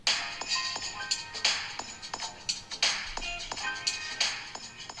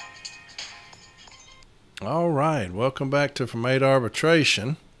All right, welcome back to From 8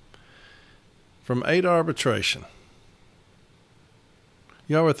 Arbitration. From 8 Arbitration.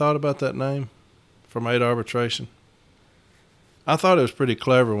 You ever thought about that name? From 8 Arbitration? I thought it was pretty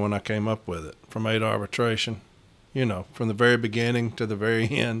clever when I came up with it. From 8 Arbitration. You know, from the very beginning to the very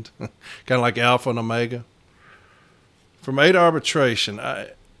end. Kind of like Alpha and Omega. From 8 Arbitration.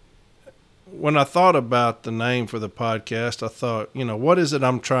 When I thought about the name for the podcast, I thought, what is it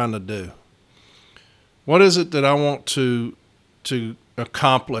I'm trying to do? What is it that I want to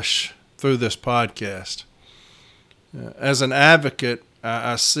accomplish through this podcast? As an advocate,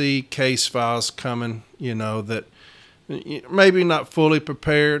 I see case files coming, that maybe not fully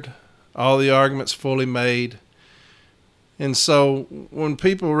prepared, all the arguments fully made. And so when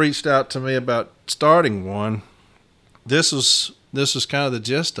people reached out to me about starting one, this was kind of the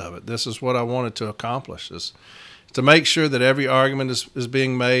gist of it. This is what I wanted to accomplish, is to make sure that every argument is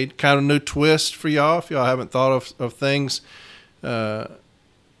being made. Kind of new twist for y'all if y'all haven't thought of things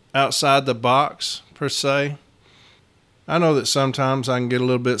outside the box, per se. I know that sometimes I can get a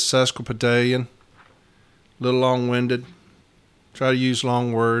little bit sesquipedalian, a little long-winded, try to use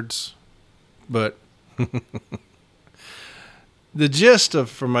long words, but the gist of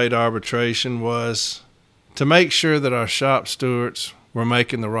From 8 Arbitration was to make sure that our shop stewards were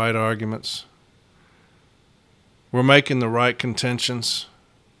making the right arguments, we're making the right contentions,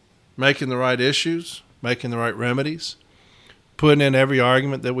 making the right issues, making the right remedies, putting in every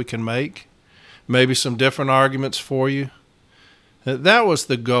argument that we can make, maybe some different arguments for you. That was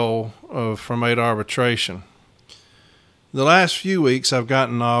the goal of From 8 Arbitration. The last few weeks I've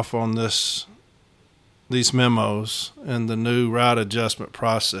gotten off on these memos and the new route adjustment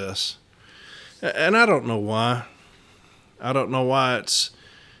process. And I don't know why. I don't know why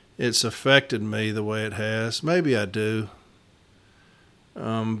it's affected me the way it has. Maybe I do.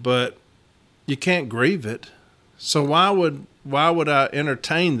 But you can't grieve it. So why would I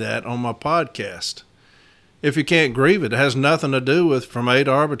entertain that on my podcast? If you can't grieve it, it has nothing to do with From 8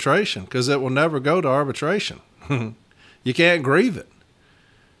 Arbitration, because it will never go to arbitration. You can't grieve it.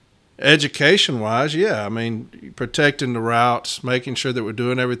 Education-wise, yeah, protecting the routes, making sure that we're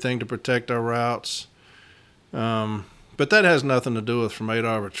doing everything to protect our routes. But that has nothing to do with From 8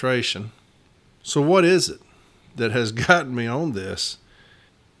 Arbitration. So what is it that has gotten me on this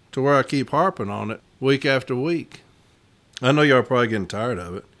to where I keep harping on it week after week? I know y'all are probably getting tired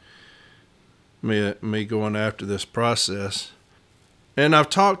of it, me going after this process. And I've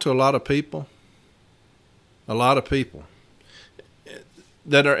talked to a lot of people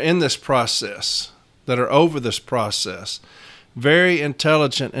that are in this process, that are over this process, very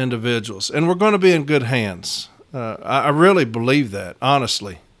intelligent individuals. And we're going to be in good hands. I really believe that,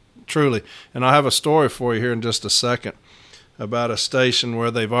 honestly, truly. And I'll have a story for you here in just a second about a station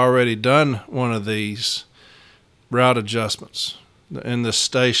where they've already done one of these route adjustments in this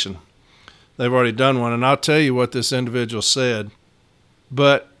station. They've already done one, and I'll tell you what this individual said.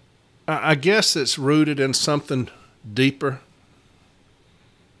 But I guess it's rooted in something deeper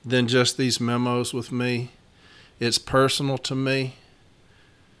than just these memos with me. It's personal to me.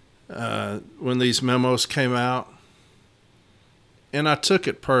 When these memos came out, and I took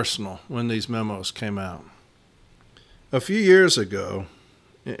it personal when these memos came out. A few years ago,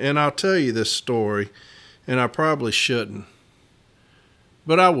 and I'll tell you this story, and I probably shouldn't,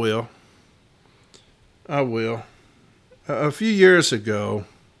 but I will. A few years ago,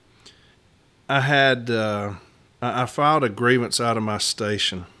 I filed a grievance out of my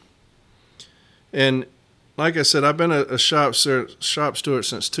station. And like I said, I've been a shop steward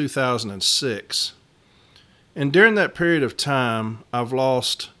since 2006. And during that period of time, I've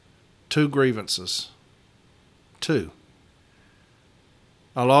lost 2 grievances. 2.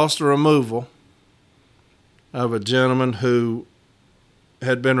 I lost a removal of a gentleman who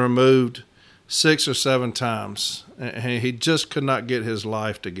had been removed 6 or 7 times. And he just could not get his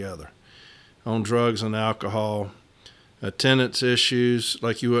life together on drugs and alcohol. Attendance issues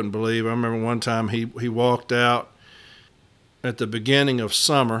like you wouldn't believe. I remember one time he walked out at the beginning of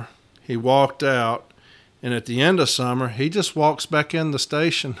summer. He walked out, and at the end of summer, he just walks back in the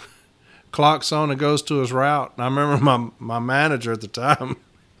station, clocks on, and goes to his route. And I remember my manager at the time,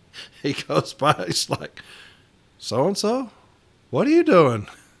 he goes by, he's like, "So-and-so, what are you doing?"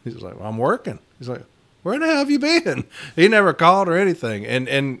 He's like, "Well, I'm working." He's like, "Where the hell have you been?" He never called or anything.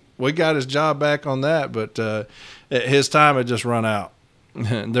 And we got his job back on that, but his time had just run out.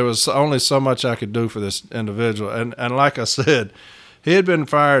 There was only so much I could do for this individual. And like I said, he had been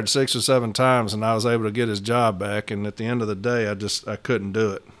fired 6 or 7 times, and I was able to get his job back. And at the end of the day, I couldn't do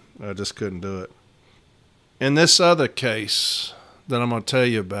it. I just couldn't do it. In this other case that I'm going to tell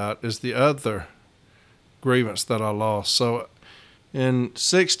you about is the other grievance that I lost. So in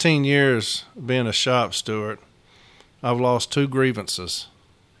 16 years being a shop steward, I've lost 2 grievances.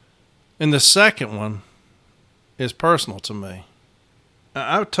 And the second one is personal to me.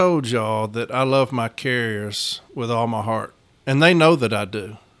 I've told y'all that I love my carriers with all my heart, and they know that I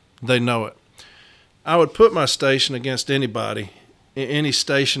do. They know it. I would put my station against anybody, any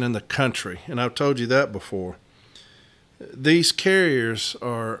station in the country, and I've told you that before. These carriers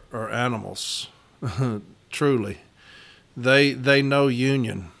are animals, truly. They know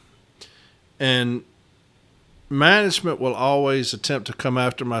union, and management will always attempt to come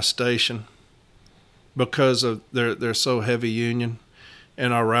after my station because of they're so heavy union,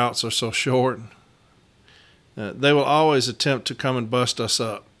 and our routes are so short. They will always attempt to come and bust us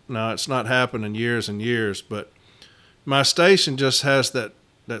up. Now, it's not happened in years and years, but my station just has that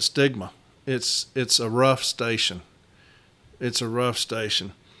stigma. It's a rough station. It's a rough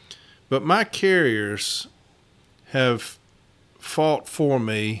station. But my carriers have fought for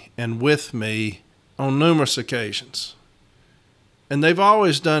me and with me on numerous occasions. And they've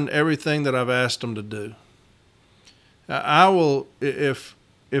always done everything that I've asked them to do. I will, if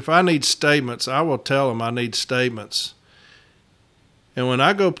I need statements, I will tell them I need statements. And when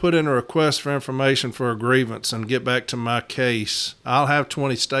I go put in a request for information for a grievance and get back to my case, I'll have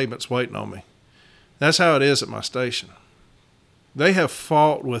 20 statements waiting on me. That's how it is at my station. They have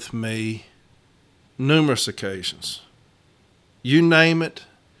fought with me numerous occasions. You name it,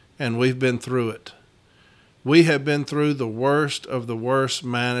 and we've been through it. We have been through the worst of the worst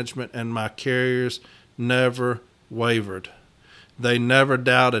management, and my carriers never wavered. They never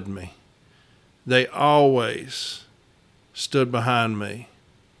doubted me. They always stood behind me.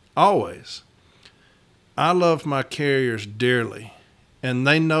 Always. I love my carriers dearly, and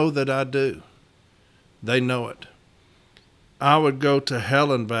they know that I do. They know it. I would go to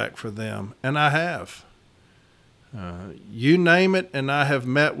hell and back for them, and I have. You name it, and I have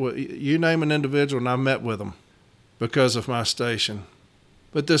met with, you name an individual, and I've met with them because of my station.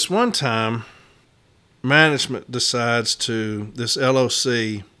 But this one time, management decides to, this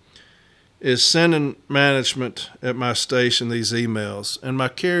LOC is sending management at my station these emails, and my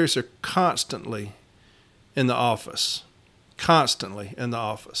carriers are constantly in the office. Constantly in the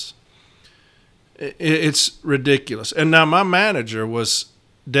office. It's ridiculous. And now my manager was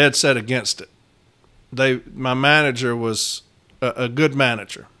dead set against it. My manager was a good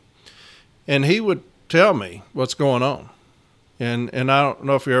manager, and he would tell me what's going on. And I don't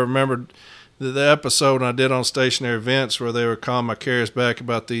know if you ever remembered the episode I did on Stationary Events where they were calling my carriers back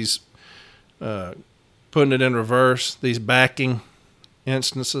about these putting it in reverse, these backing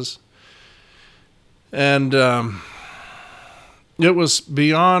instances. And it was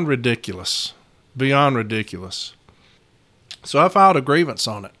beyond ridiculous. Beyond ridiculous. So I filed a grievance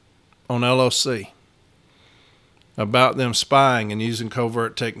on it, on LOC, about them spying and using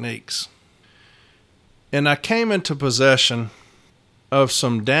covert techniques. And I came into possession of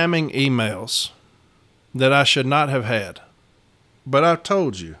some damning emails that I should not have had. But I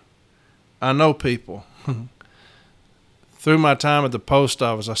told you, I know people. Through my time at the post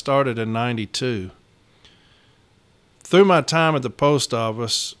office, I started in 92. Through my time at the post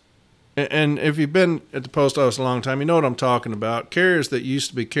office, and if you've been at the post office a long time, you know what I'm talking about. Carriers that used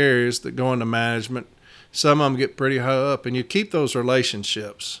to be carriers that go into management, some of them get pretty high up, and you keep those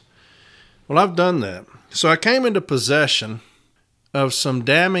relationships. Well, I've done that. So I came into possession of some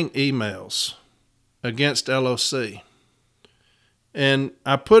damning emails against LOC. And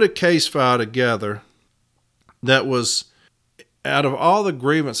I put a case file together that was, out of all the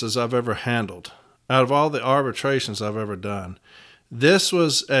grievances I've ever handled, out of all the arbitrations I've ever done, this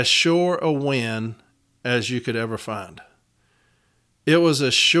was as sure a win as you could ever find. It was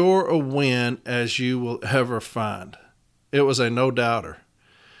as sure a win as you will ever find. It was a no-doubter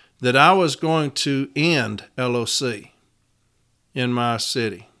that I was going to end LOC in my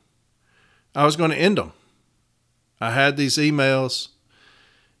city. I was going to end them. I had these emails,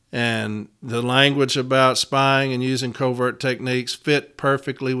 and the language about spying and using covert techniques fit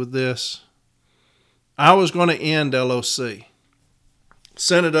perfectly with this. I was going to end LOC.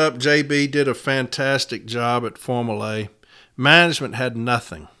 Sent it up. JB did a fantastic job at Formal A. Management had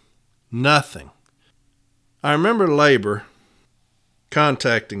nothing. Nothing. I remember Labor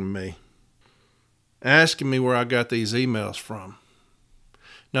contacting me, asking me where I got these emails from.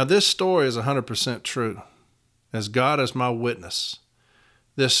 Now, this story is 100% true. As God is my witness,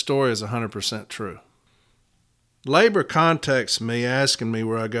 this story is 100% true. Labor contacts me asking me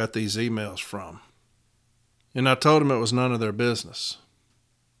where I got these emails from. And I told them it was none of their business.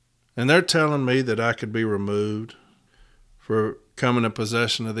 And they're telling me that I could be removed for come into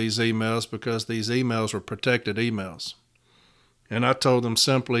possession of these emails because these emails were protected emails. And I told them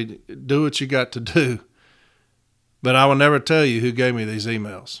simply, do what you got to do, but I will never tell you who gave me these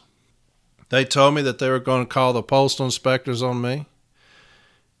emails. They told me that they were going to call the postal inspectors on me.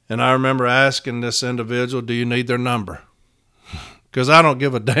 And I remember asking this individual, do you need their number? Because I don't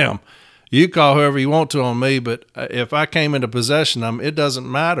give a damn. You call whoever you want to on me, but if I came into possession of them, it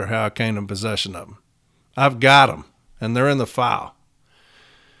doesn't matter how I came into possession of them. I've got them, and they're in the file.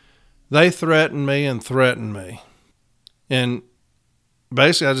 They threatened me and threatened me. And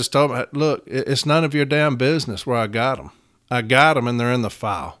basically, I just told them, look, it's none of your damn business where I got them. I got them, and they're in the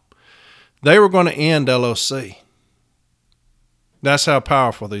file. They were going to end LOC. That's how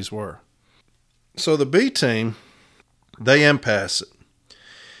powerful these were. So the B team, they impasse it.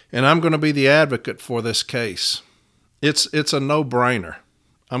 And I'm going to be the advocate for this case. It's a no-brainer.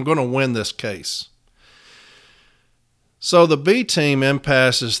 I'm going to win this case. So the B team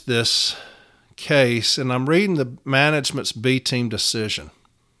impasses this case, and I'm reading the management's B team decision.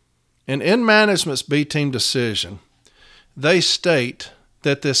 And in management's B team decision, they state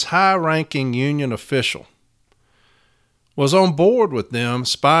that this high-ranking union official was on board with them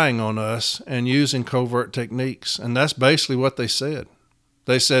spying on us and using covert techniques. And that's basically what they said.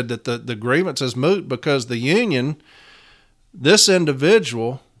 They said that the grievance is moot because the union, this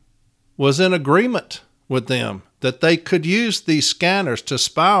individual, was in agreement with them that they could use these scanners to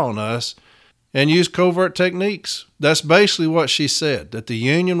spy on us and use covert techniques. That's basically what she said, that the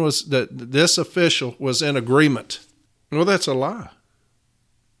union was, that this official was in agreement. Well, that's a lie.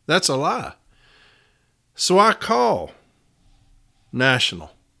 That's a lie. So I call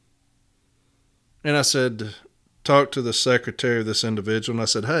National. And I said, talk to the secretary of this individual. And I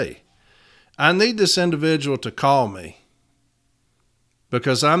said, hey, I need this individual to call me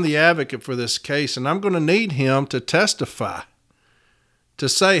because I'm the advocate for this case, and I'm going to need him to testify, to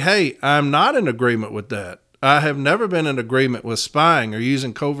say, hey, I'm not in agreement with that. I have never been in agreement with spying or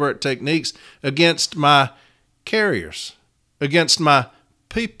using covert techniques against my carriers, against my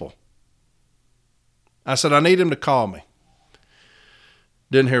people. I said, I need him to call me.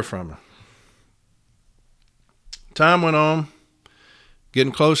 Didn't hear from him. Time went on,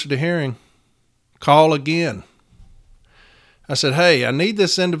 getting closer to hearing. Call again. I said, hey, I need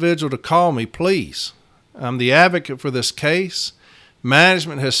this individual to call me, please. I'm the advocate for this case.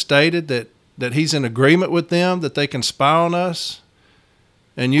 Management has stated that he's in agreement with them, that they can spy on us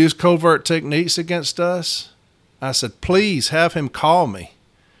and use covert techniques against us. I said, please have him call me.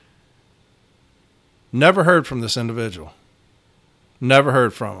 Never heard from this individual. Never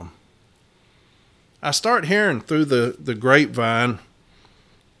heard from him. I start hearing through the grapevine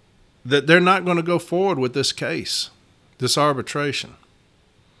that they're not going to go forward with this case, this arbitration.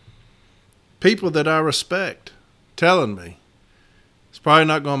 People that I respect telling me it's probably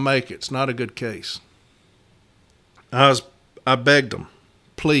not going to make it. It's not a good case. I begged them,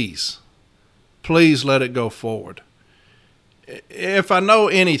 please let it go forward. If I know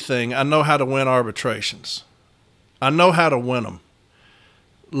anything, I know how to win arbitrations. I know how to win them.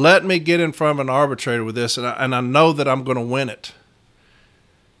 Let me get in front of an arbitrator with this, and I know that I'm going to win it.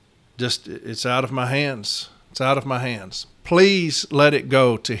 Just, it's out of my hands. It's out of my hands. Please let it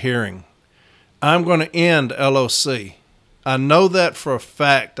go to hearing. I'm going to end LOC. I know that for a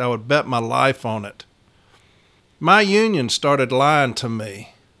fact. I would bet my life on it. My union started lying to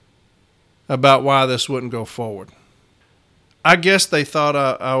me about why this wouldn't go forward. I guess they thought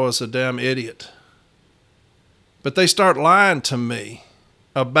I was a damn idiot. But they start lying to me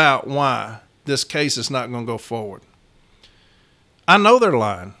about why this case is not going to go forward. I know they're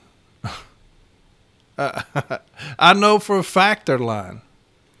lying. I know for a fact they're lying.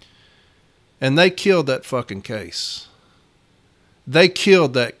 And they killed that fucking case. They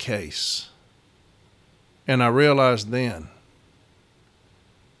killed that case. And I realized then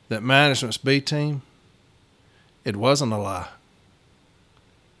that management's B team, it wasn't a lie.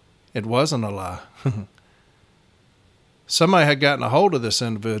 It wasn't a lie. Somebody had gotten a hold of this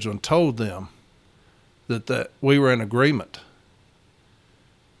individual and told them that we were in agreement.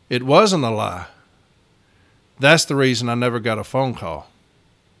 It wasn't a lie. That's the reason I never got a phone call.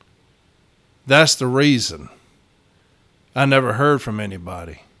 That's the reason I never heard from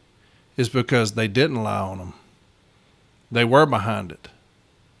anybody, is because they didn't lie on them. They were behind it.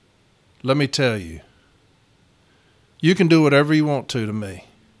 Let me tell you, you can do whatever you want to me.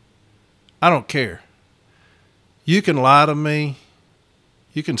 I don't care. You can lie to me.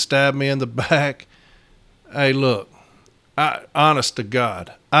 You can stab me in the back. Hey, look, honest to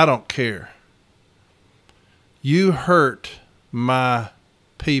God, I don't care. You hurt my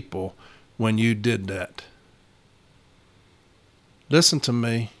people when you did that. Listen to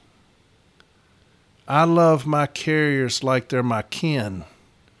me. I love my carriers like they're my kin,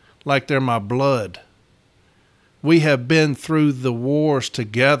 like they're my blood. We have been through the wars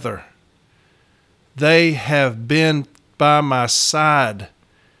together. They have been by my side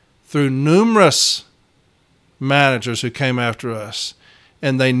through numerous managers who came after us,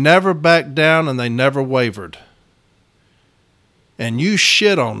 and they never backed down and they never wavered. And you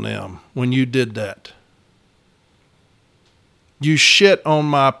shit on them when you did that. You shit on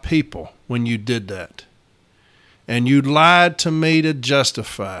my people when you did that. And you lied to me to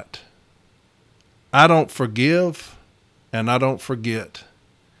justify it. I don't forgive and I don't forget.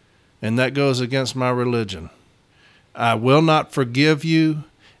 And that goes against my religion. I will not forgive you,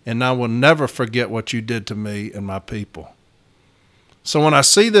 and I will never forget what you did to me and my people. So when I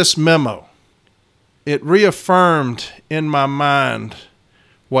see this memo, it reaffirmed in my mind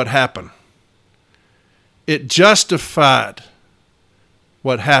what happened. It justified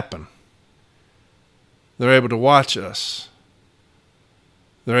what happened. They're able to watch us.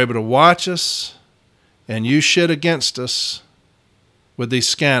 They're able to watch us and use shit against us with these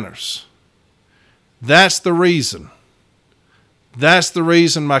scanners. That's the reason. That's the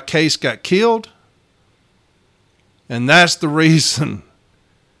reason my case got killed. And that's the reason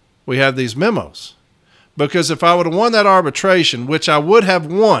we have these memos. Because if I would have won that arbitration, which I would have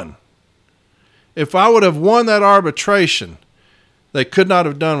won, if I would have won that arbitration, they could not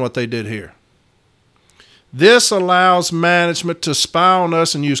have done what they did here. This allows management to spy on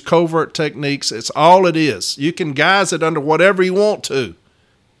us and use covert techniques. It's all it is. You can guise it under whatever you want to.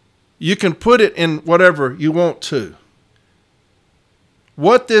 You can put it in whatever you want to.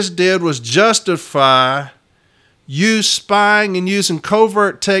 What this did was justify you spying and using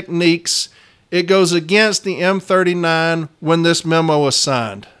covert techniques. It goes against the M39 when this memo was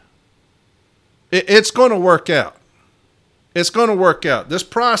signed. It's going to work out. It's going to work out. This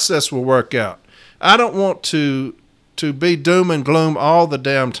process will work out. I don't want to be doom and gloom all the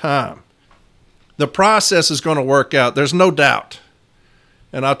damn time. The process is going to work out. There's no doubt.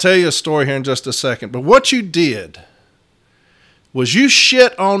 And I'll tell you a story here in just a second. But what you did was you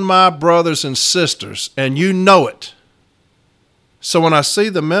shit on my brothers and sisters, and you know it. So when I see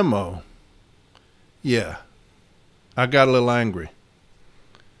the memo, yeah, I got a little angry.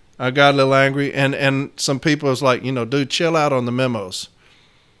 And some people was like, dude, chill out on the memos.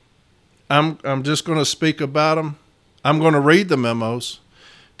 I'm just going to speak about them. I'm going to read the memos.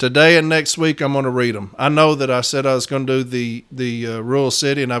 Today and next week, I'm going to read them. I know that I said I was going to do the Rural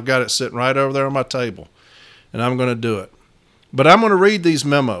City, and I've got it sitting right over there on my table, and I'm going to do it. But I'm going to read these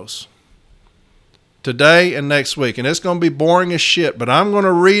memos today and next week, and it's going to be boring as shit, but I'm going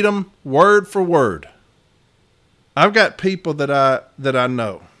to read them word for word. I've got people that I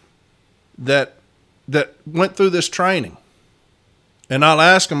know that went through this training, and I'll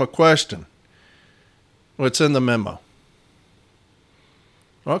ask them a question. What's in the memo?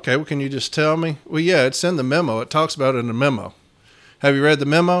 Okay, well, can you just tell me? Well, yeah, it's in the memo. It talks about it in the memo. Have you read the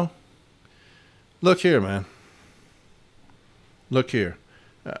memo? Look here, man. Look here.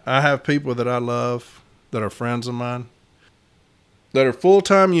 I have people that I love that are friends of mine that are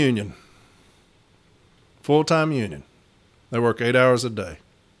full-time union. Full-time union. They work 8 hours a day.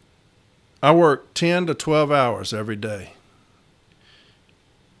 I work 10 to 12 hours every day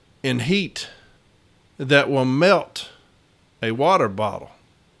in heat that will melt a water bottle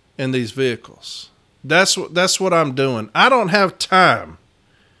in these vehicles. That's what I'm doing. I don't have time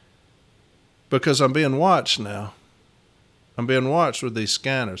because I'm being watched now. I'm being watched with these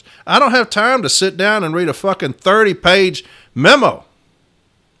scanners. I don't have time to sit down and read a fucking 30-page memo.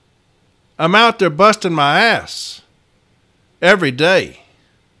 I'm out there busting my ass every day.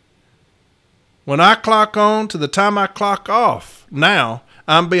 When I clock on to the time I clock off, now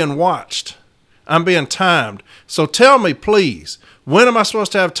I'm being watched. I'm being timed. So tell me, please, when am I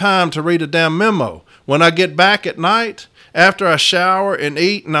supposed to have time to read a damn memo? When I get back at night, after I shower and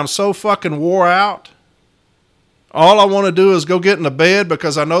eat, and I'm so fucking wore out? All I want to do is go get in the bed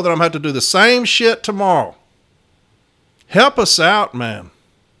because I know that I'm going to have to do the same shit tomorrow. Help us out, man.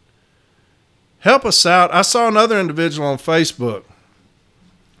 Help us out. I saw another individual on Facebook.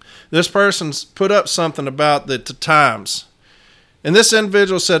 This person's put up something about the times. And this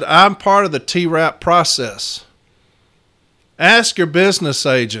individual said, I'm part of the TRAP process. Ask your business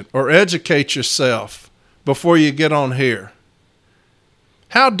agent or educate yourself before you get on here.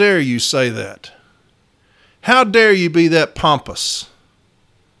 How dare you say that? How dare you be that pompous?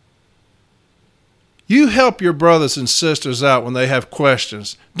 You help your brothers and sisters out when they have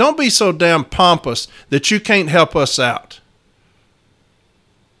questions. Don't be so damn pompous that you can't help us out.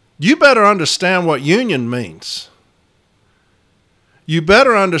 You better understand what union means. You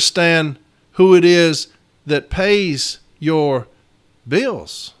better understand who it is that pays your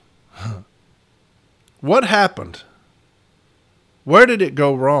bills. What happened? Where did it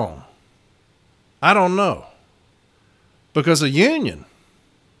go wrong? I don't know. Because a union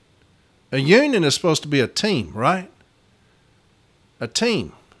is supposed to be a team, right? A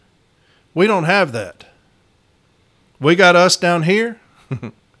team. We don't have that. We got us down here,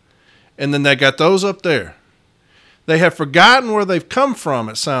 and then they got those up there. They have forgotten where they've come from,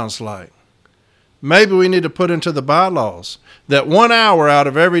 it sounds like. Maybe we need to put into the bylaws that 1 hour out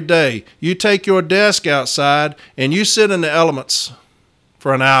of every day, you take your desk outside and you sit in the elements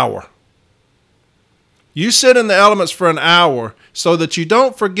for an hour. You sit in the elements for an hour so that you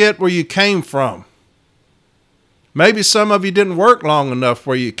don't forget where you came from. Maybe some of you didn't work long enough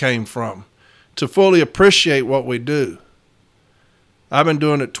where you came from to fully appreciate what we do. I've been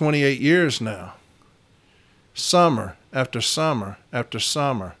doing it 28 years now. Summer after summer after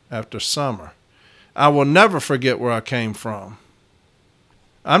summer after summer. I will never forget where I came from.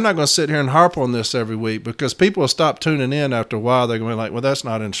 I'm not going to sit here and harp on this every week because people will stop tuning in after a while. They're going to be like, well, that's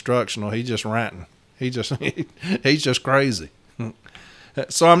not instructional. He's just ranting. He's just crazy.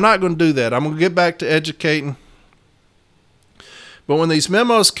 So I'm not going to do that. I'm going to get back to educating. But when these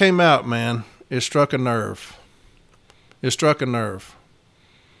memos came out, man, it struck a nerve. It struck a nerve.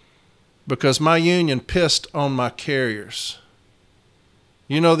 Because my union pissed on my carriers.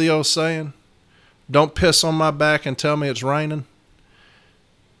 You know the old saying? Don't piss on my back and tell me it's raining.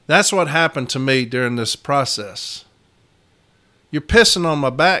 That's what happened to me during this process. You're pissing on my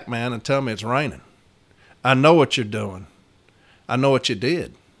back, man, and tell me it's raining. I know what you're doing. I know what you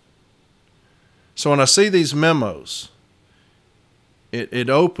did. So when I see these memos, it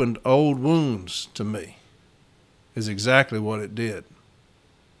opened old wounds to me, is exactly what it did.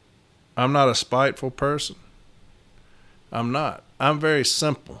 I'm not a spiteful person. I'm not. I'm very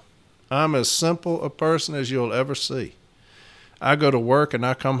simple. I'm as simple a person as you'll ever see. I go to work and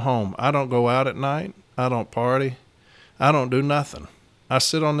I come home. I don't go out at night. I don't party. I don't do nothing. I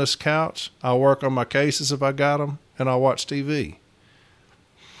sit on this couch. I'll work on my cases if I got them, and I'll watch TV.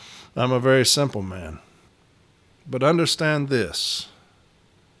 I'm a very simple man. But understand this.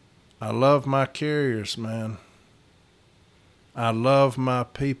 I love my carriers, man. I love my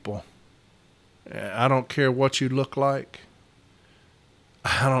people. I don't care what you look like.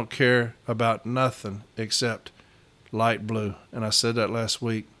 I don't care about nothing except light blue. And I said that last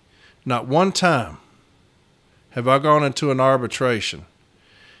week. Not one time have I gone into an arbitration.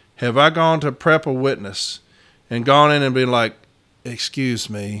 Have I gone to prep a witness and gone in and been like, excuse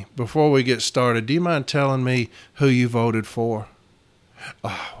me, before we get started, do you mind telling me who you voted for?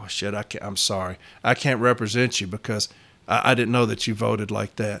 Oh, well, shit, I'm sorry. I can't represent you because I didn't know that you voted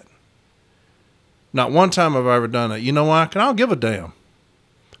like that. Not one time have I ever done that. You know why? 'Cause I don't give a damn.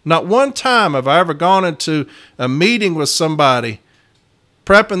 Not one time have I ever gone into a meeting with somebody,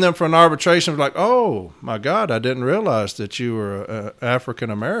 prepping them for an arbitration, like, oh, my God, I didn't realize that you were African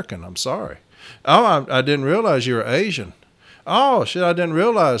American. I'm sorry. Oh, I didn't realize you were Asian. Oh, shit, I didn't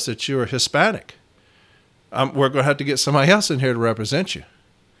realize that you were Hispanic. We're going to have to get somebody else in here to represent you.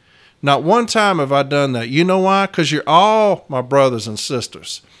 Not one time have I done that. You know why? Because you're all my brothers and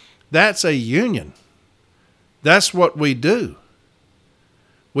sisters. That's a union. That's what we do.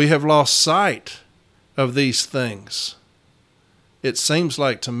 We have lost sight of these things. It seems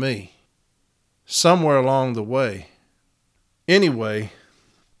like to me, somewhere along the way. Anyway,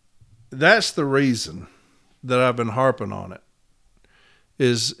 that's the reason that I've been harping on it,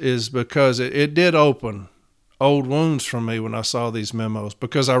 is because it did open old wounds for me when I saw these memos,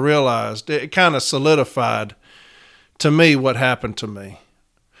 because I realized it kind of solidified to me what happened to me.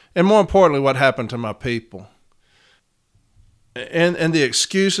 And more importantly, what happened to my people. And the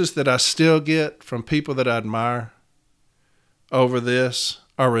excuses that I still get from people that I admire over this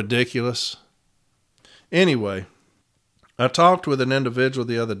are ridiculous. Anyway, I talked with an individual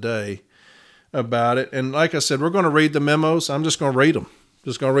the other day about it. And like I said, we're going to read the memos. I'm just going to read them.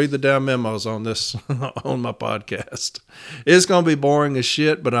 Just going to read the damn memos on this, on my podcast. It's going to be boring as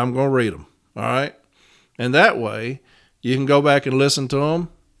shit, but I'm going to read them. All right. And that way you can go back and listen to them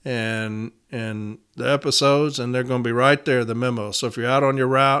and the episodes, and they're going to be right there, the memos. So if you're out on your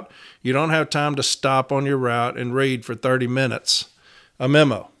route, you don't have time to stop on your route and read for 30 minutes a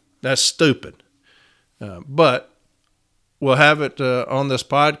memo. That's stupid. But we'll have it on this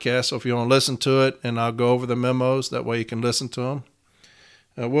podcast. So if you want to listen to it, and I'll go over the memos, that way you can listen to them.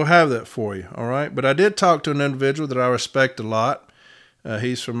 We'll have that for you. All right. But I did talk to an individual that I respect a lot.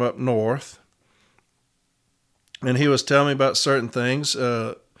 He's from up north. And he was telling me about certain things.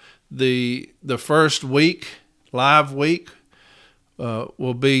 The first week, live week,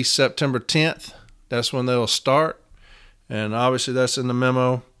 will be September 10th. That's when they'll start. And obviously that's in the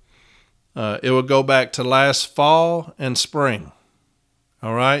memo. It will go back to last fall and spring.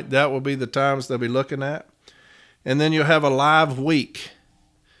 All right, that will be the times they'll be looking at. And then you'll have a live week.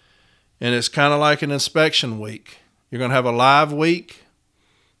 And it's kind of like an inspection week. You're going to have a live week.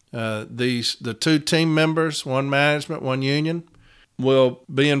 The two team members, one management, one union, will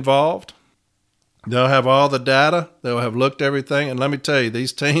be involved. They'll have all the data. They'll have looked at everything. And let me tell you,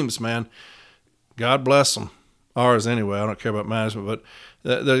 these teams, man, God bless them. Ours anyway. I don't care about management, but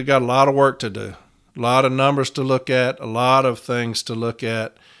they've got a lot of work to do. A lot of numbers to look at, a lot of things to look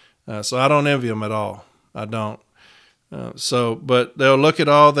at. So I don't envy them at all. I don't. But they'll look at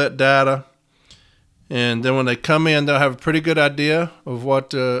all that data, and then when they come in, they'll have a pretty good idea of what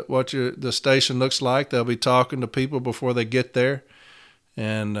the station looks like. They'll be talking to people before they get there,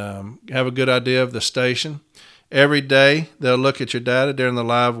 and have a good idea of the station. Every day, they'll look at your data during the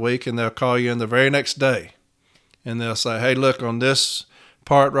live week, and they'll call you in the very next day, and they'll say, "Hey, look, on this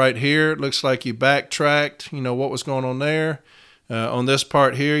part right here, it looks like you backtracked. You know what was going on there. On this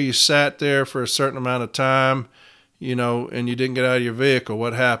part here, you sat there for a certain amount of time, and you didn't get out of your vehicle.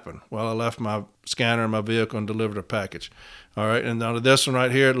 What happened? Well, I left my scanner in my vehicle and delivered a package. All right, and on this one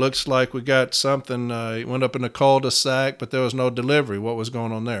right here, it looks like we got something. It went up in the cul-de-sac, but there was no delivery. What was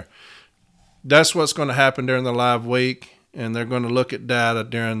going on there?" That's what's going to happen during the live week, and they're going to look at data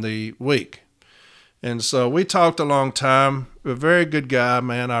during the week. And so we talked a long time. A very good guy,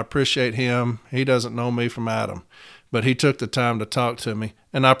 man. I appreciate him. He doesn't know me from Adam, but he took the time to talk to me,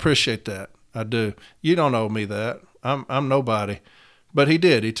 and I appreciate that. I do. You don't owe me that. I'm nobody. But he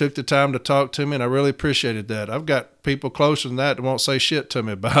did. He took the time to talk to me, and I really appreciated that. I've got people closer than that won't say shit to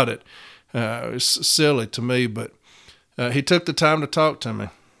me about it. It's silly to me, but he took the time to talk to me.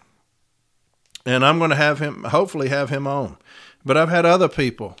 And I'm going to hopefully have him on. But I've had other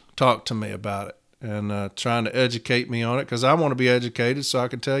people talk to me about it and trying to educate me on it, because I want to be educated so I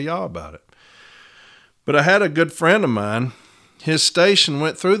can tell y'all about it. But I had a good friend of mine. His station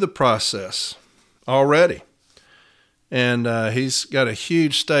went through the process already. And he's got a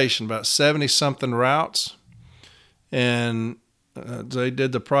huge station, about 70-something routes. And they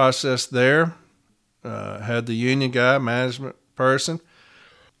did the process there, had the union guy, management person.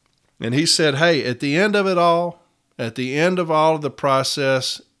 And he said, hey, at the end of it all, at the end of all of the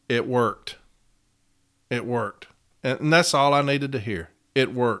process, it worked. It worked. And that's all I needed to hear.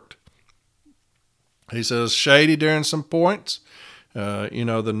 It worked. He says, shady during some points.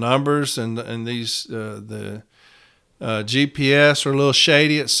 The numbers and these, the GPS are a little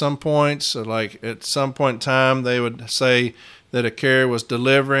shady at some points. So like at some point in time, they would say that a carrier was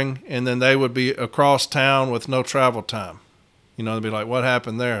delivering, and then they would be across town with no travel time. They'd be like, what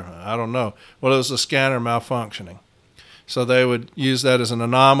happened there? I don't know. Well, it was the scanner malfunctioning. So they would use that as an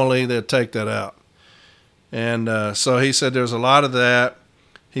anomaly. They'd take that out. And so he said there's a lot of that.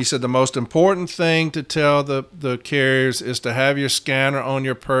 He said the most important thing to tell the carriers is to have your scanner on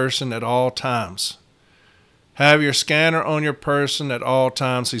your person at all times. Have your scanner on your person at all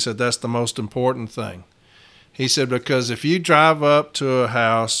times. He said that's the most important thing. He said because if you drive up to a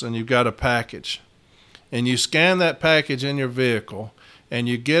house and you've got a package, and you scan that package in your vehicle, and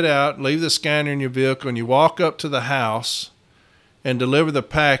you get out, leave the scanner in your vehicle, and you walk up to the house and deliver the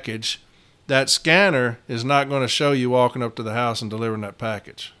package, that scanner is not going to show you walking up to the house and delivering that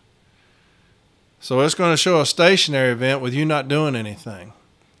package. So it's going to show a stationary event with you not doing anything,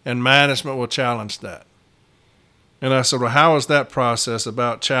 and management will challenge that. And I said, well, how is that process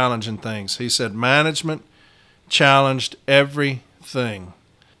about challenging things? He said, management challenged everything.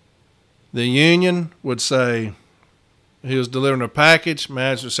 The union would say he was delivering a package.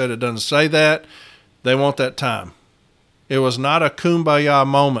 Management said it doesn't say that. They want that time. It was not a kumbaya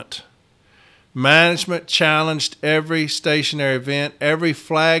moment. Management challenged every stationary event, every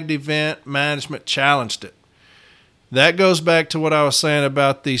flagged event, management challenged it. That goes back to what I was saying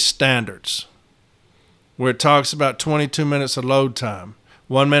about these standards, where it talks about 22 minutes of load time,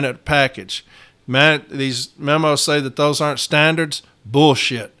 1 minute package. These memos say that those aren't standards.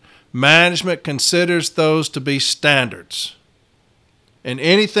 Bullshit. Management considers those to be standards. And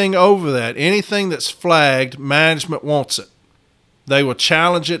anything over that, anything that's flagged, management wants it. They will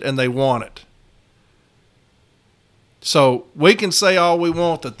challenge it and they want it. So we can say all we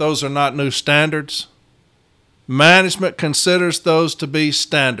want that those are not new standards. Management considers those to be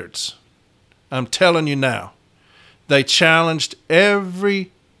standards. I'm telling you now. They challenged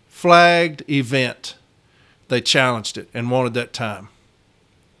every flagged event. They challenged it and wanted that time.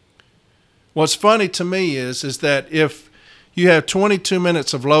 What's funny to me is that if you have 22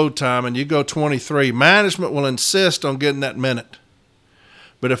 minutes of load time and you go 23, management will insist on getting that minute.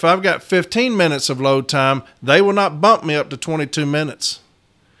 But if I've got 15 minutes of load time, they will not bump me up to 22 minutes.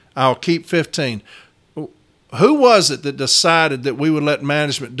 I'll keep 15. Who was it that decided that we would let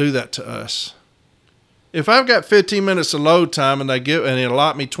management do that to us? If I've got 15 minutes of load time and they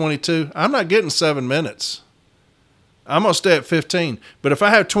allot me 22, I'm not getting 7 minutes. I'm going to stay at 15. But if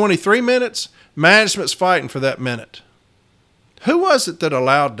I have 23 minutes, management's fighting for that minute. Who was it that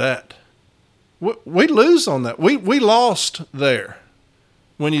allowed that? We lose on that. We lost there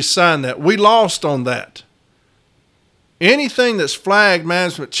when you sign that. We lost on that. Anything that's flagged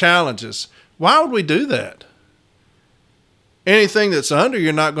management challenges, why would we do that? Anything that's under,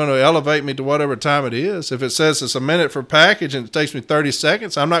 you're not going to elevate me to whatever time it is. If it says it's a minute for package and it takes me 30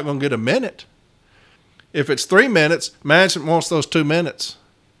 seconds, I'm not going to get a minute. If it's 3 minutes, management wants those 2 minutes.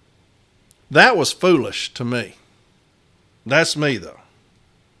 That was foolish to me. That's me, though.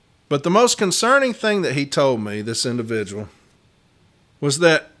 But the most concerning thing that he told me, this individual, was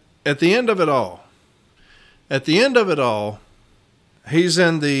that at the end of it all, he's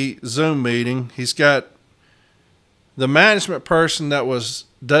in the Zoom meeting. He's got the management person that was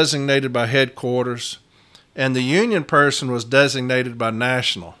designated by headquarters, and the union person was designated by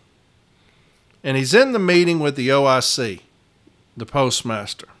national. And he's in the meeting with the OIC, the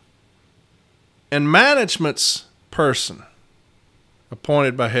postmaster. And management's person,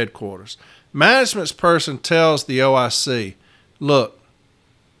 appointed by headquarters, management's person tells the OIC, look,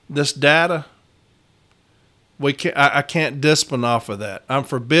 this data, I can't discipline off of that. I'm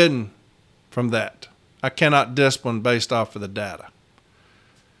forbidden from that. I cannot discipline based off of the data.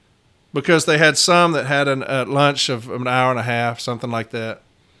 Because they had some that had a lunch of an hour and a half, something like that.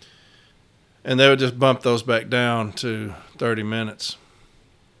 And they would just bump those back down to 30 minutes.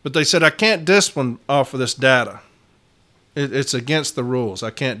 But they said, I can't discipline off of this data. It's against the rules.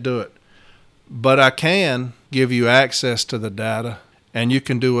 I can't do it. But I can give you access to the data, and you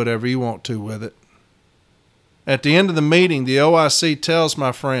can do whatever you want to with it. At the end of the meeting, the OIC tells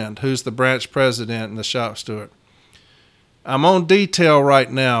my friend, who's the branch president and the shop steward, I'm on detail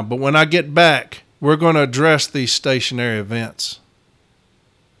right now, but when I get back, we're going to address these stationary events.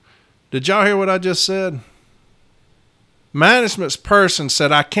 Did y'all hear what I just said? Management's person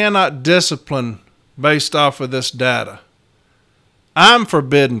said, I cannot discipline based off of this data. I'm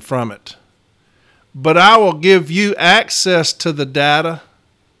forbidden from it. But I will give you access to the data,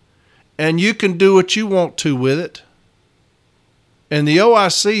 and you can do what you want to with it. And the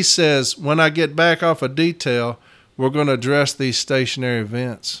OIC says, when I get back off of detail, we're going to address these stationary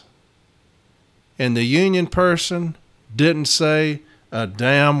events. And the union person didn't say a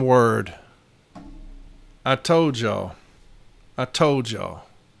damn word. I told y'all.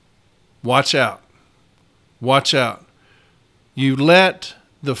 Watch out. Watch out. You let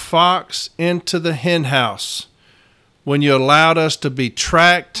the fox into the hen house when you allowed us to be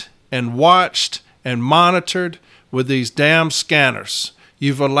tracked and watched and monitored with these damn scanners.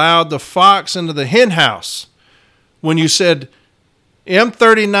 You've allowed the fox into the hen house when you said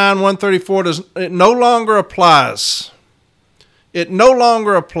M39-134 it no longer applies. It no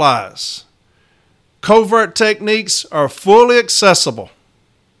longer applies. Covert techniques are fully accessible.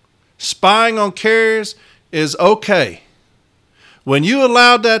 Spying on carriers is okay. When you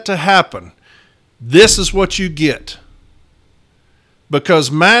allowed that to happen, this is what you get.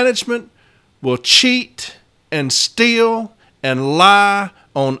 Because management will cheat and steal and lie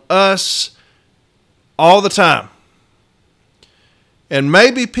on us all the time. And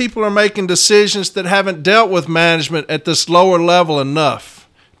maybe people are making decisions that haven't dealt with management at this lower level enough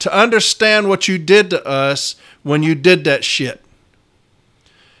to understand what you did to us when you did that shit.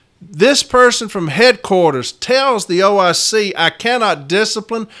 This person from headquarters tells the OIC, I cannot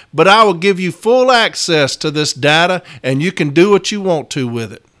discipline, but I will give you full access to this data and you can do what you want to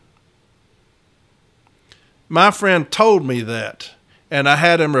with it. My friend told me that, and I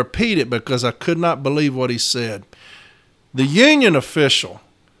had him repeat it because I could not believe what he said. The union official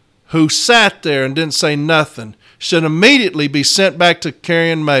who sat there and didn't say nothing should immediately be sent back to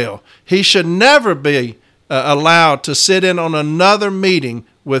carrying mail. He should never be allowed to sit in on another meeting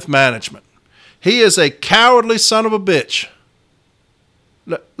with management. He is a cowardly son of a bitch.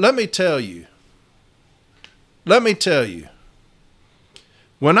 Let me tell you.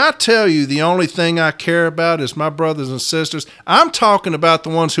 When I tell you the only thing I care about is my brothers and sisters, I'm talking about the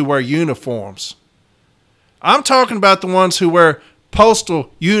ones who wear uniforms. I'm talking about the ones who wear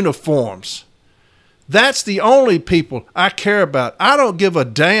postal uniforms. That's the only people I care about. I don't give a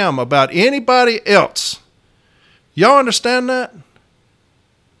damn about anybody else. Y'all understand that?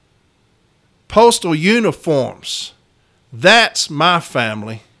 Postal uniforms. That's my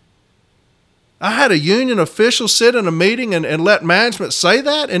family. I had a union official sit in a meeting and let management say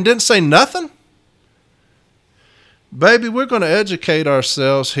that and didn't say nothing? Baby, we're going to educate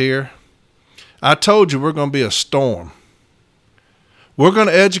ourselves here. I told you we're going to be a storm. We're going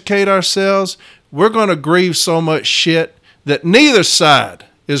to educate ourselves. We're going to grieve so much shit that neither side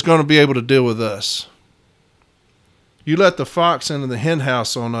is going to be able to deal with us. You let the fox into the hen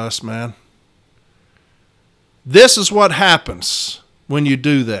house on us, man. This is what happens when you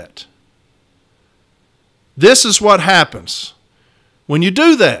do that. This is what happens when you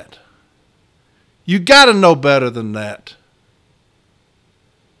do that. You got to know better than that.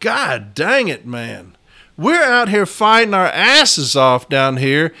 God dang it, man. We're out here fighting our asses off down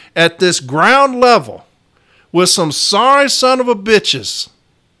here at this ground level with some sorry son of a bitches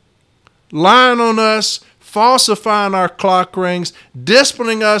lying on us, falsifying our clock rings,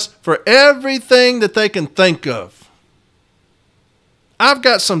 disciplining us for everything that they can think of. I've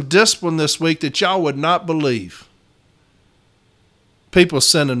got some discipline this week that y'all would not believe. People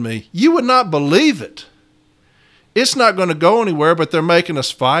sending me, you would not believe it. It's not going to go anywhere, but they're making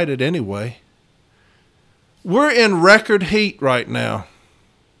us fight it anyway. We're in record heat right now.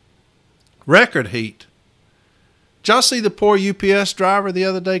 Record heat. Did y'all see the poor UPS driver the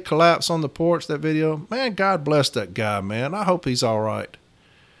other day collapse on the porch, that video? Man, God bless that guy, man. I hope he's all right.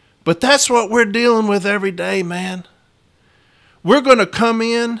 But that's what we're dealing with every day, man. We're going to come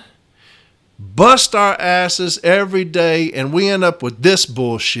in, bust our asses every day, and we end up with this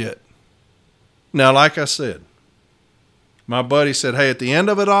bullshit. Now, like I said, my buddy said, hey, at the end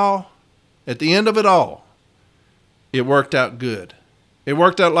of it all, it worked out good. It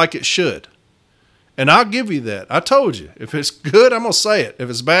worked out like it should. And I'll give you that. I told you. If it's good, I'm going to say it. If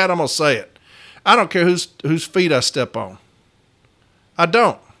it's bad, I'm going to say it. I don't care whose feet I step on. I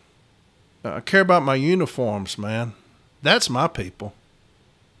don't. I care about my uniforms, man. That's my people.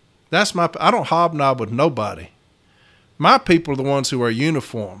 I don't hobnob with nobody. My people are the ones who wear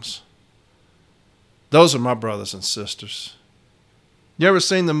uniforms. Those are my brothers and sisters. You ever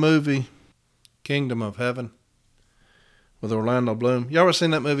seen the movie Kingdom of Heaven with Orlando Bloom? You ever seen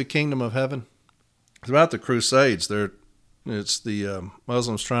that movie Kingdom of Heaven? It's about the Crusades. It's the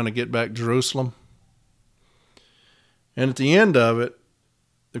Muslims trying to get back Jerusalem. And at the end of it,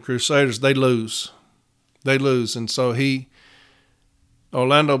 the Crusaders, they lose. And so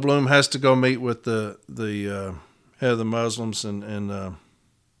Orlando Bloom has to go meet with the head of the Muslims and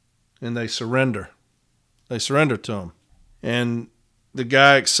they surrender. They surrender to him. And the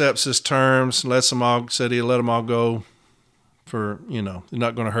guy accepts his terms, said he'll let them all go for, they're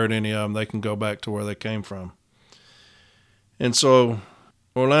not going to hurt any of them. They can go back to where they came from. And so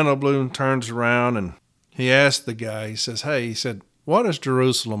Orlando Bloom turns around and he asks the guy, he said, what is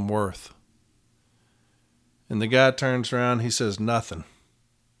Jerusalem worth? And the guy turns around, he says, nothing.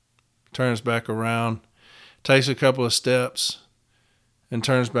 Turns back around, takes a couple of steps, and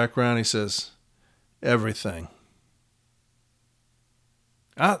turns back around, he says, everything.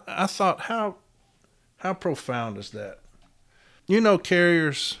 I thought, how profound is that?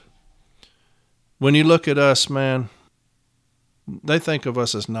 Carriers, when you look at us, man, they think of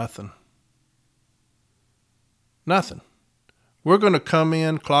us as nothing. Nothing. We're going to come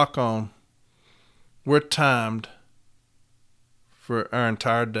in, clock on. We're timed for our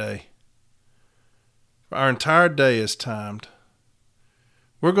entire day. Our entire day is timed.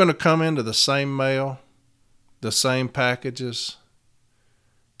 We're going to come into the same mail, the same packages,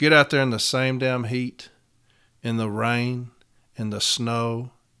 get out there in the same damn heat, in the rain, in the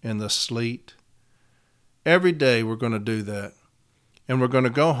snow, in the sleet. Every day we're going to do that. And we're going to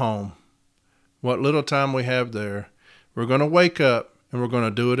go home. What little time we have there, we're going to wake up and we're going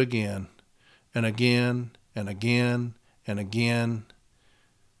to do it again and again and again and again.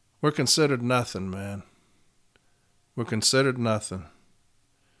 We're considered nothing, man. We're considered nothing.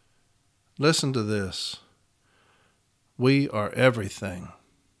 Listen to this. We are everything.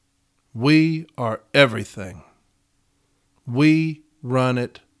 We are everything. We run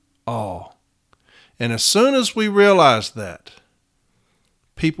it all. And as soon as we realize that,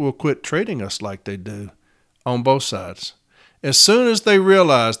 people will quit treating us like they do on both sides. As soon as they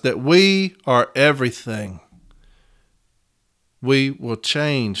realize that we are everything, we will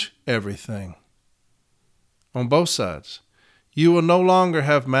change everything on both sides. You will no longer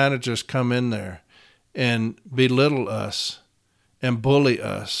have managers come in there and belittle us and bully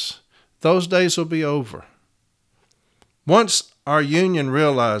us. Those days will be over. Once our union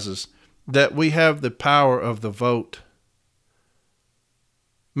realizes that we have the power of the vote,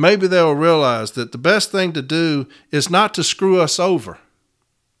 maybe they'll realize that the best thing to do is not to screw us over,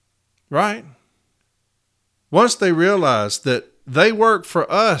 right? Once they realize that they work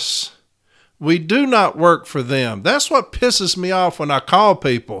for us, We do not work for them. That's what pisses me off when I call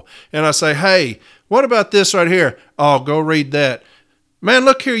people and I say, hey, what about this right here? Oh, go read that. Man,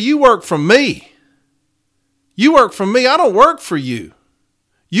 look here, you work for me. You work for me. I don't work for you.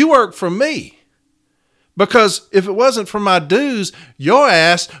 You work for me. Because if it wasn't for my dues, your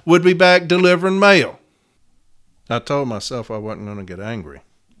ass would be back delivering mail. I told myself I wasn't going to get angry.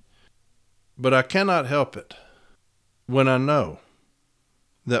 But I cannot help it when I know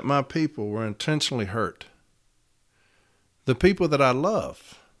that my people were intentionally hurt. The people that I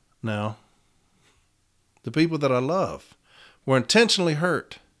love now, the people that I love were intentionally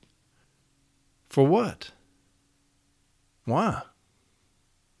hurt. For what? Why?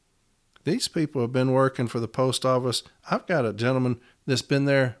 These people have been working for the post office. I've got a gentleman that's been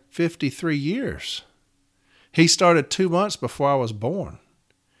there 53 years. He started 2 months before I was born.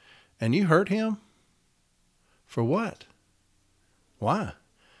 And you hurt him? For what? Why?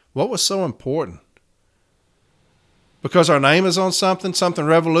 What was so important? Because our name is on something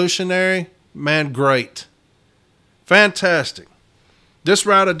revolutionary? Man, great. Fantastic. This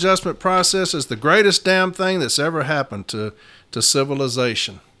route adjustment process is the greatest damn thing that's ever happened to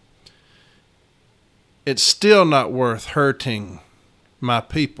civilization. It's still not worth hurting my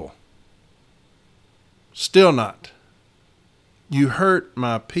people. Still not. You hurt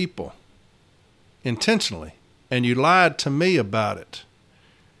my people intentionally, and you lied to me about it.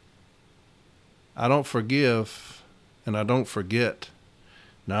 I don't forgive, and I don't forget.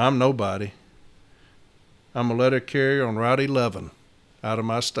 Now, I'm nobody. I'm a letter carrier on Route 11 out of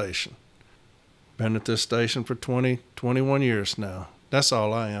my station. Been at this station for 21 years now. That's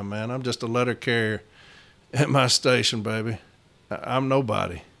all I am, man. I'm just a letter carrier at my station, baby. I'm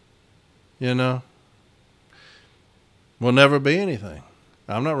nobody. You know? Will never be anything.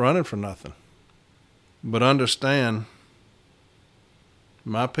 I'm not running for nothing. But understand,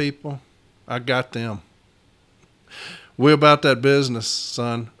 my people, I got them. We're about that business,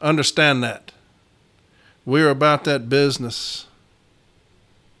 son. Understand that. We're about that business.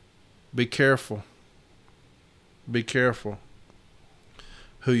 Be careful. Be careful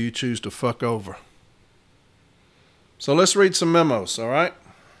who you choose to fuck over. So let's read some memos, all right?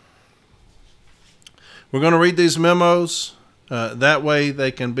 We're going to read these memos. That way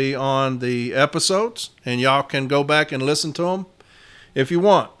they can be on the episodes, and y'all can go back and listen to them if you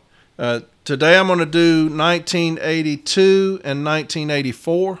want. Today I'm going to do 1982 and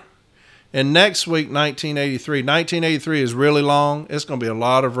 1984. And next week, 1983. 1983 is really long. It's going to be a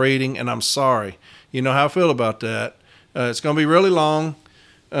lot of reading, and I'm sorry. You know how I feel about that. It's going to be really long.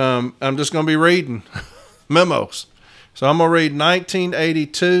 I'm just going to be reading memos. So I'm going to read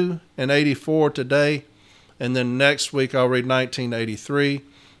 1982 and 84 today. And then next week I'll read 1983.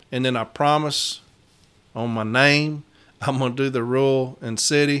 And then I promise on my name, I'm going to do the rural and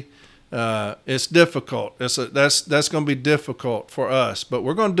city. It's difficult. That's going to be difficult for us. But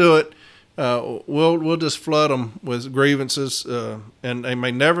we're going to do it. We'll just flood them with grievances, and they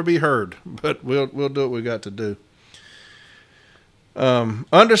may never be heard. But we'll do what we got to do.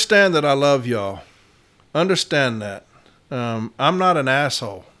 Understand that I love y'all. Understand that. I'm not an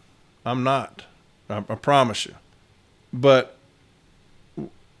asshole. I'm not. I promise you. But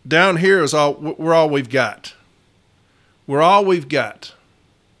down here is we're all we've got. We're all we've got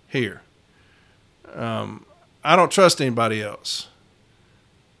here. I don't trust anybody else.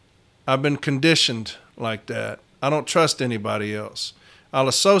 I've been conditioned like that. I don't trust anybody else. I'll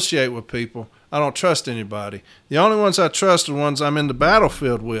associate with people. I don't trust anybody. The only ones I trust are the ones I'm in the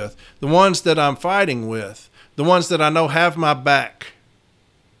battlefield with, the ones that I'm fighting with, the ones that I know have my back.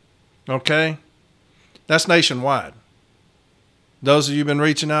 Okay? That's nationwide. Those of you who've been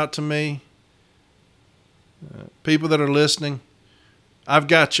reaching out to me, people that are listening, I've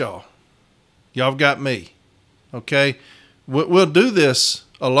got y'all. Y'all have got me. Okay? We'll do this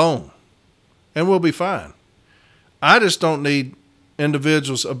alone, and we'll be fine. I just don't need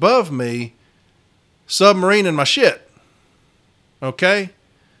individuals above me submarining my shit. Okay?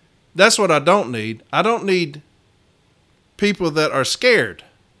 That's what I don't need. I don't need people that are scared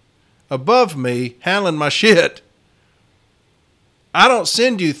above me handling my shit. I don't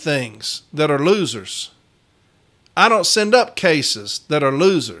send you things that are losers. I don't send up cases that are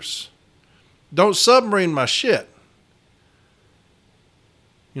losers. Don't submarine my shit.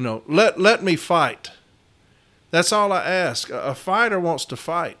 You know, let me fight. That's all I ask. A fighter wants to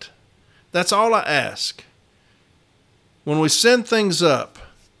fight. That's all I ask. When we send things up,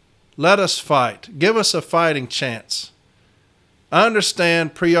 let us fight. Give us a fighting chance. I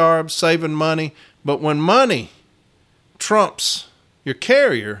understand pre-arb, saving money, but when money trumps your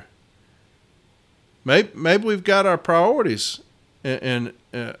carrier, maybe we've got our priorities in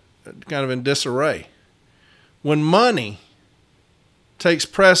kind of in disarray. When money takes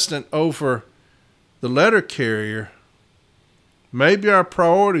precedent over the letter carrier, maybe our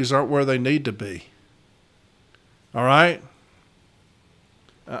priorities aren't where they need to be. All right?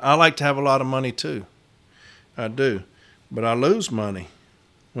 I like to have a lot of money too. I do. But I lose money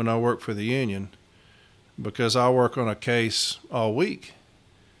when I work for the union because I work on a case all week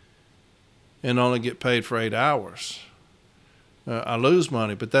and only get paid for 8 hours. I lose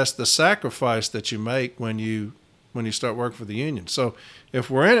money, but that's the sacrifice that you make when you start working for the union. So if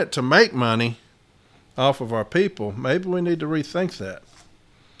we're in it to make money off of our people, maybe we need to rethink that.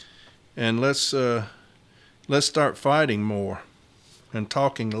 And let's start fighting more and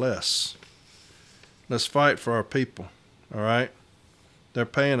talking less. Let's fight for our people, all right? They're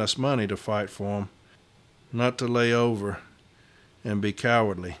paying us money to fight for them, not to lay over and be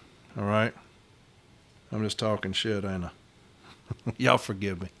cowardly, all right? I'm just talking shit, ain't I? Y'all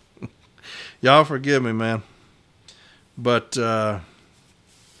forgive me. Y'all forgive me, man. But I'm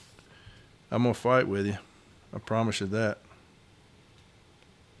going to fight with you. I promise you that.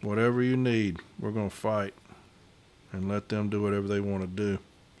 Whatever you need, we're going to fight and let them do whatever they want to do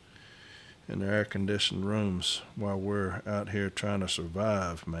in their air-conditioned rooms while we're out here trying to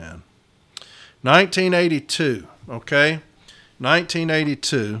survive, man. 1982, okay?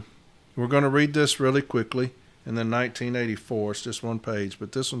 1982. We're going to read this really quickly. And then 1984, it's just one page,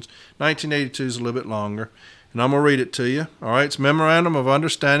 but this one's 1982 is a little bit longer. And I'm going to read it to you. All right, it's Memorandum of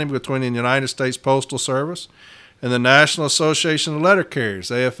Understanding between the United States Postal Service and the National Association of Letter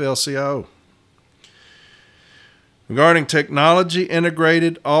Carriers, AFL-CIO, regarding technology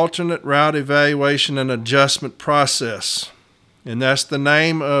integrated alternate route evaluation and adjustment process. And that's the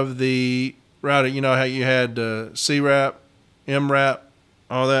name of the route. You know how you had CRAP, MRAP,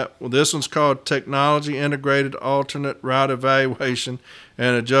 all that. Well, this one's called Technology Integrated Alternate Route Evaluation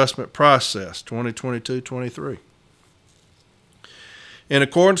and Adjustment Process, 2022-23. In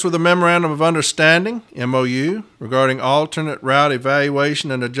accordance with the Memorandum of Understanding, MOU, regarding alternate route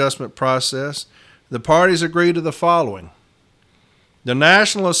evaluation and adjustment process, the parties agree to the following. The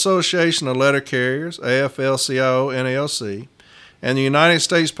National Association of Letter Carriers, AFL-CIO, NALC, and the United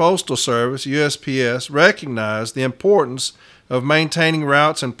States Postal Service, USPS, recognize the importance of maintaining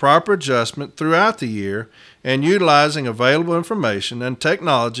routes and proper adjustment throughout the year and utilizing available information and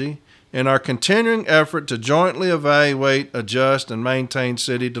technology in our continuing effort to jointly evaluate, adjust, and maintain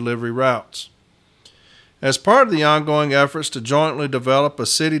city delivery routes. As part of the ongoing efforts to jointly develop a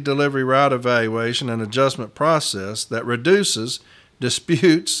city delivery route evaluation and adjustment process that reduces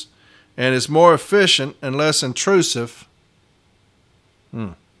disputes and is more efficient and less intrusive,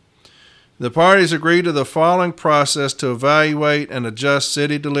 the parties agree to the following process to evaluate and adjust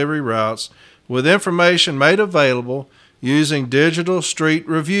city delivery routes with information made available using Digital Street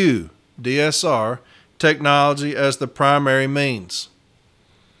Review, DSR, technology as the primary means.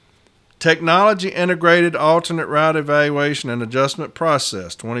 Technology Integrated Alternate Route Evaluation and Adjustment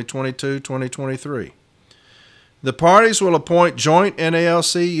Process, 2022-2023. The parties will appoint joint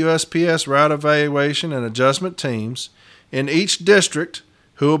NALC-USPS route evaluation and adjustment teams in each district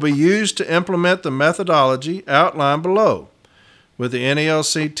who will be used to implement the methodology outlined below, with the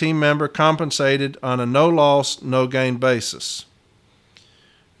NALC team member compensated on a no-loss, no-gain basis.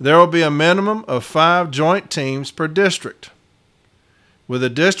 There will be a minimum of 5 joint teams per district, with a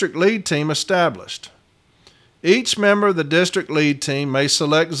district lead team established. Each member of the district lead team may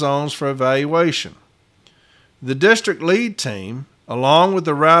select zones for evaluation. The district lead team, along with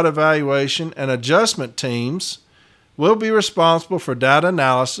the route evaluation and adjustment teams, will be responsible for data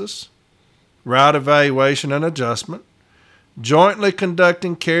analysis, route evaluation and adjustment, jointly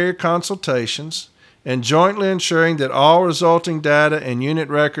conducting carrier consultations, and jointly ensuring that all resulting data and unit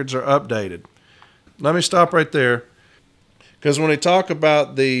records are updated. Let me stop right there, because when we talk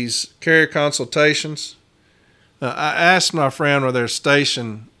about these carrier consultations, I asked my friend where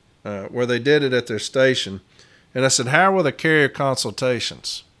they did it at their station, and I said, how were the carrier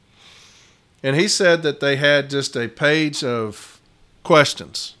consultations? And he said that they had just a page of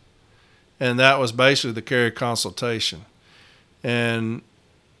questions, and that was basically the carrier consultation. And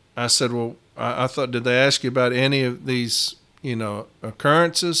I said, well, I thought, did they ask you about any of these,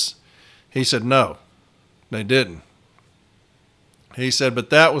 occurrences? He said, no, they didn't. He said,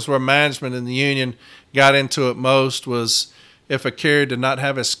 but that was where management in the union got into it most, was if a carrier did not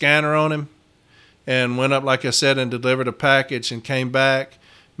have a scanner on him and went up, like I said, and delivered a package and came back,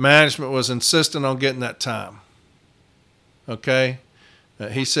 management was insistent on getting that time. Okay?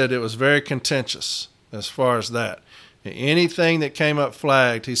 He said it was very contentious as far as that. Anything that came up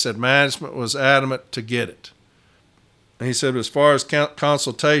flagged, he said management was adamant to get it. he said as far as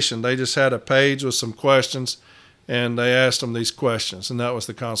consultation, they just had a page with some questions, and they asked them these questions, and that was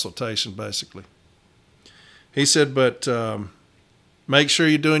the consultation basically. He said, but make sure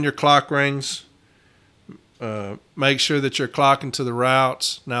you're doing your clock rings. Make sure that you're clocking to the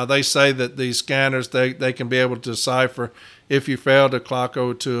routes. Now, they say that these scanners, they can be able to decipher if you fail to clock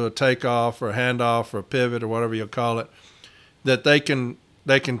over to a takeoff or a handoff or a pivot or whatever you'll call it, that they can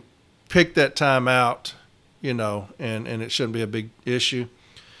pick that time out, and it shouldn't be a big issue.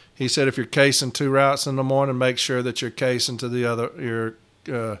 He said if you're casing 2 routes in the morning, make sure that you're casing to the other,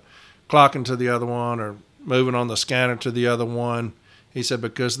 you're clocking to the other one or moving on the scanner to the other one. He said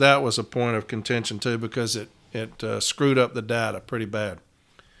because that was a point of contention too, because it screwed up the data pretty bad.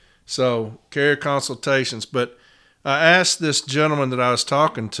 So carrier consultations. But I asked this gentleman that I was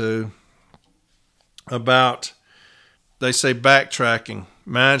talking to about, they say backtracking.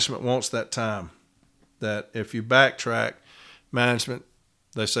 Management wants that time. That if you backtrack, management,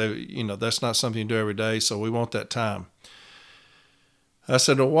 they say, that's not something you do every day, so we want that time. I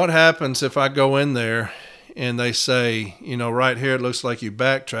said, well, what happens if I go in there and they say, right here it looks like you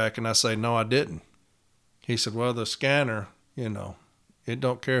backtrack, and I say, no, I didn't. He said, well, the scanner, it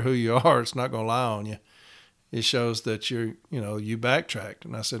don't care who you are, it's not going to lie on you. It shows that you backtracked.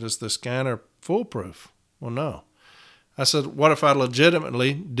 And I said, is the scanner foolproof? Well, no. I said, what if I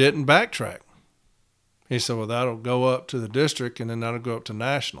legitimately didn't backtrack? He said, well, that'll go up to the district, and then that'll go up to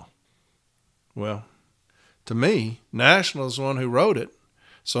national. Well, to me, national is the one who wrote it.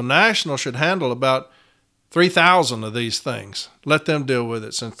 So national should handle about 3,000 of these things. Let them deal with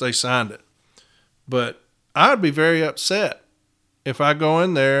it since they signed it. But I'd be very upset if I go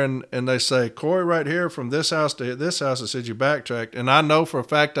in there and they say, Corey, right here from this house to this house, it said you backtracked. And I know for a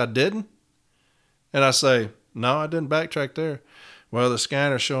fact I didn't. And I say, no, I didn't backtrack there. Well, the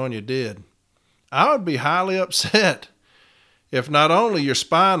scanner's showing you did. I would be highly upset if not only you're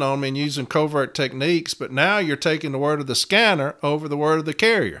spying on me and using covert techniques, but now you're taking the word of the scanner over the word of the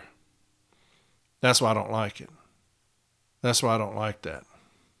carrier. That's why I don't like it. That's why I don't like that.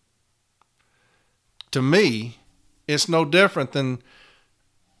 To me, it's no different than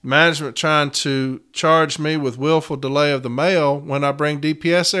management trying to charge me with willful delay of the mail when I bring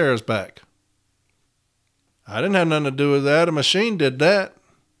DPS errors back. I didn't have nothing to do with that. A machine did that.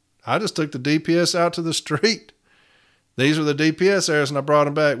 I just took the DPS out to the street. These are the DPS errors, and I brought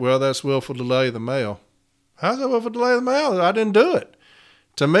them back. Well, that's willful delay of the mail. How's that willful delay of the mail? I didn't do it.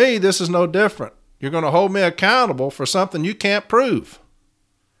 To me, this is no different. You're going to hold me accountable for something you can't prove.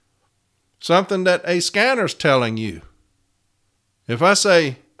 Something that a scanner's telling you. If I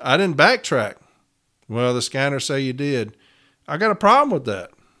say, I didn't backtrack, well, the scanner say you did. I got a problem with that.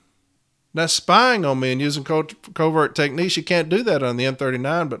 That's spying on me and using covert techniques. You can't do that on the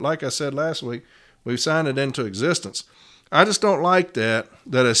M39, but like I said last week, we've signed it into existence. I just don't like that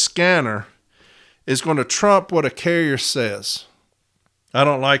a scanner is going to trump what a carrier says. I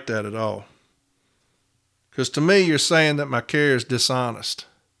don't like that at all. Because to me, you're saying that my carrier is dishonest.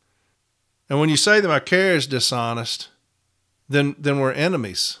 And when you say that my carrier is dishonest, then we're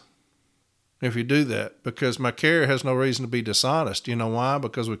enemies if you do that. Because my carrier has no reason to be dishonest. You know why?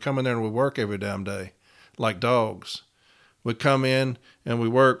 Because we come in there and we work every damn day like dogs. We come in and we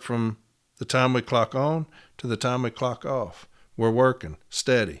work from the time we clock on to the time we clock off. We're working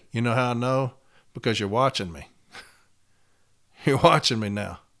steady. You know how I know? Because you're watching me. You're watching me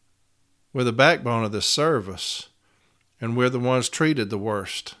now. We're the backbone of this service, and we're the ones treated the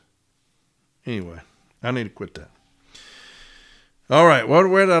worst. Anyway, I need to quit that. All right, where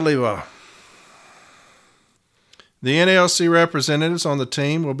did I leave off? The NALC representatives on the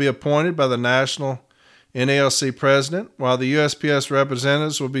team will be appointed by the national NALC president, while the USPS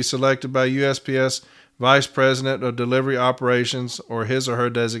representatives will be selected by USPS Vice President of Delivery Operations or his or her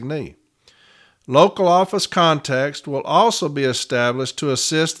designee. Local office contacts will also be established to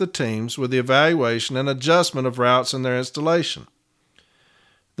assist the teams with the evaluation and adjustment of routes in their installation.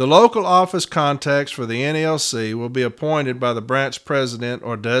 The local office contacts for the NALC will be appointed by the branch president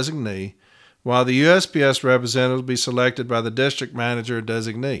or designee, while the USPS representative will be selected by the district manager or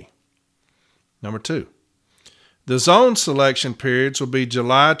designee. Number 2. The zone selection periods will be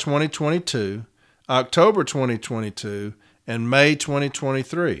July 2022, October 2022, and May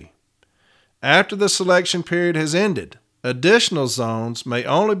 2023. After the selection period has ended, additional zones may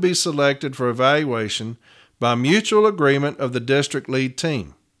only be selected for evaluation by mutual agreement of the district lead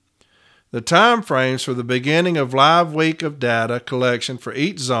team. The time frames for the beginning of live week of data collection for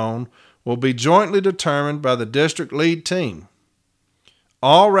each zone will be jointly determined by the district lead team.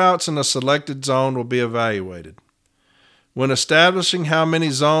 All routes in a selected zone will be evaluated. When establishing how many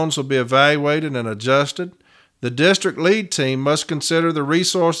zones will be evaluated and adjusted, The district lead team must consider the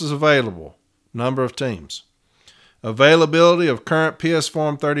resources available, number of teams, availability of current PS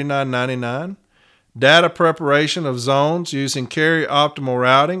Form 3999, data preparation of zones using carrier optimal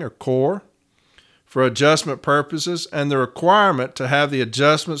routing or CORE for adjustment purposes, and the requirement to have the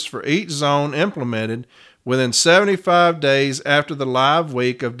adjustments for each zone implemented within 75 days after the live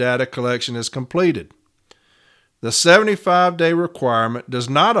week of data collection is completed. The 75-day requirement does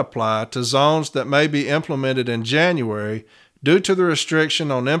not apply to zones that may be implemented in January due to the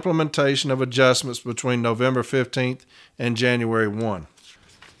restriction on implementation of adjustments between November 15th and January 1.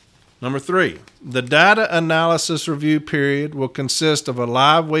 Number 3, the data analysis review period will consist of a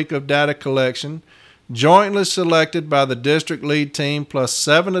live week of data collection jointly selected by the district lead team plus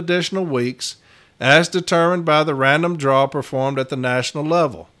 7 additional weeks as determined by the random draw performed at the national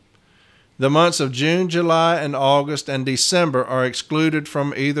level. The months of June, July, and August and December are excluded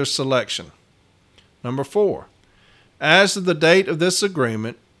from either selection. Number 4, as of the date of this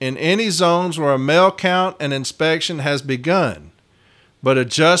agreement, in any zones where a mail count and inspection has begun, but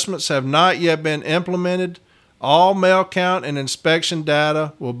adjustments have not yet been implemented, all mail count and inspection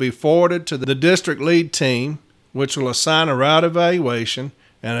data will be forwarded to the district lead team, which will assign a route evaluation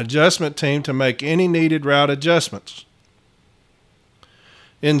and adjustment team to make any needed route adjustments.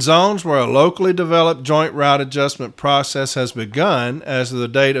 In zones where a locally developed joint route adjustment process has begun as of the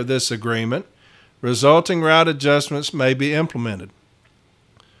date of this agreement, resulting route adjustments may be implemented.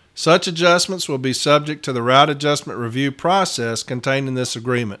 Such adjustments will be subject to the route adjustment review process contained in this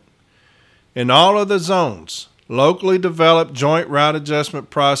agreement. In all of the zones, locally developed joint route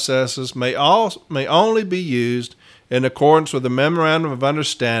adjustment processes may only be used in accordance with the Memorandum of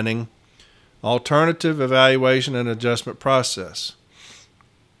Understanding, Alternative Evaluation and Adjustment Process.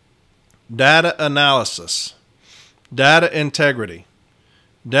 Data analysis. Data integrity.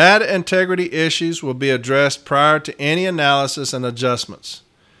 Data integrity issues will be addressed prior to any analysis and adjustments.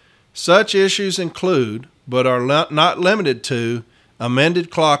 Such issues include, but are not limited to,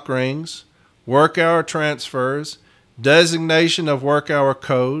 amended clock rings, work hour transfers, designation of work hour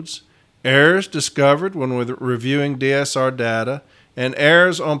codes, errors discovered when reviewing DSR data, and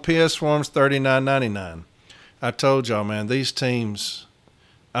errors on PS Forms 3999. I told y'all, man, these teams,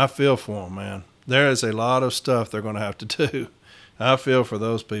 I feel for them, man. There is a lot of stuff they're going to have to do. I feel for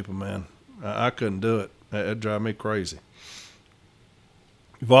those people, man. I couldn't do it. It'd drive me crazy.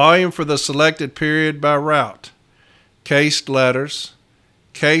 Volume for the selected period by route. Cased letters,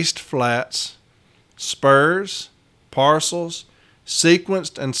 cased flats, spurs, parcels,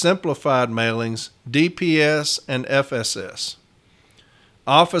 sequenced and simplified mailings, DPS and FSS.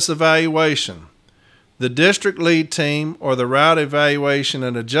 Office evaluation. The district lead team or the route evaluation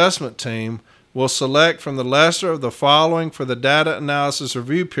and adjustment team will select from the lesser of the following for the data analysis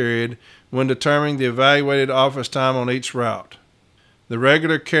review period when determining the evaluated office time on each route. The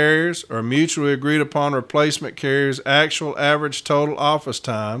regular carrier's or mutually agreed upon replacement carrier's actual average total office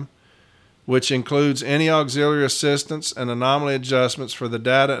time, which includes any auxiliary assistance and anomaly adjustments for the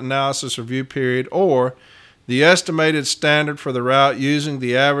data analysis review period, or the estimated standard for the route using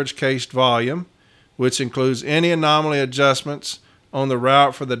the average cased volume, which includes any anomaly adjustments on the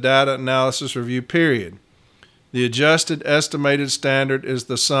route for the data analysis review period. The adjusted estimated standard is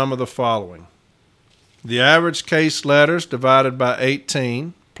the sum of the following: the average case letters divided by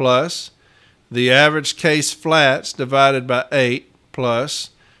 18 plus the average case flats divided by 8 plus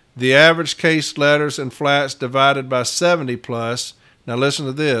the average case letters and flats divided by 70 plus, now listen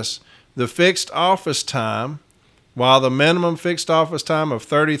to this, the fixed office time. While the minimum fixed office time of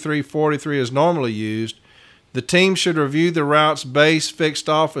 33:43 is normally used, the team should review the route's base fixed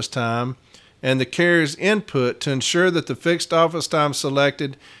office time and the carrier's input to ensure that the fixed office time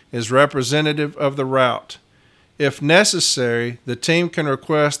selected is representative of the route. If necessary, the team can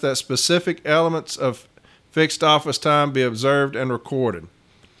request that specific elements of fixed office time be observed and recorded.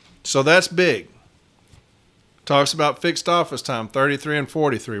 So that's big. Talks about fixed office time, 33 and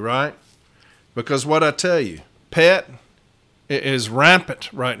 43, right? Because what I tell you, PET is rampant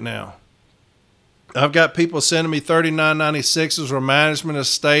right now. I've got people sending me 3996s where management is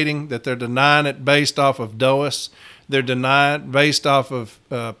stating that they're denying it based off of DOAS. They're denying it based off of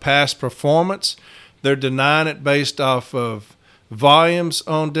past performance. They're denying it based off of volumes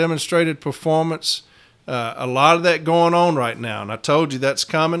on demonstrated performance. A lot of that going on right now, and I told you that's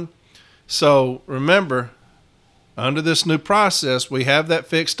coming. So remember, under this new process, we have that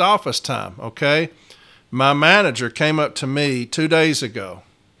fixed office time, okay? My manager came up to me 2 days ago,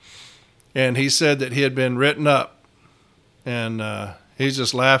 and he said that he had been written up, and he's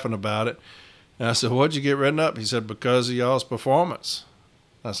just laughing about it. And I said, what'd you get written up? He said, because of y'all's performance.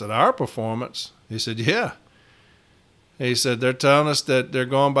 I said, our performance? He said, yeah. He said, they're telling us that they're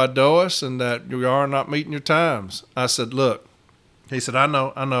going by DOAS and that you are not meeting your times. I said, look. He said, I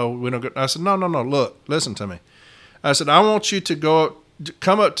know. We don't go. I said, no. Look, listen to me. I said, I want you to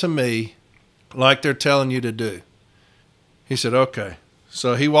come up to me like they're telling you to do. He said, okay.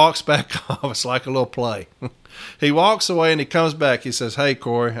 So he walks back off. It's like a little play. He walks away and he comes back. He says, hey,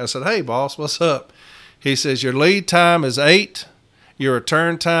 Corey. I said, hey, boss, what's up? He says, your lead time is 8. Your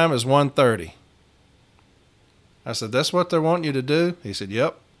return time is 1:30. I said, that's what they're wanting you to do? He said,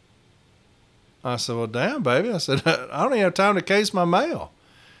 yep. I said, well, damn, baby. I said, I don't even have time to case my mail.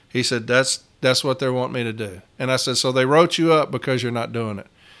 He said, that's what they're wanting me to do. And I said, so they wrote you up because you're not doing it?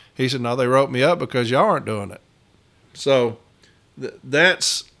 He said, no, they wrote me up because y'all aren't doing it. So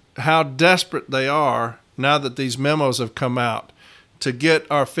that's how desperate they are now that these memos have come out to get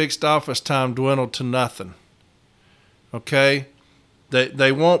our fixed office time dwindled to nothing. Okay?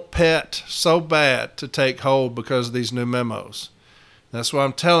 They want PET so bad to take hold because of these new memos. That's why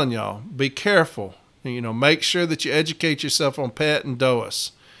I'm telling y'all, be careful. Make sure that you educate yourself on PET and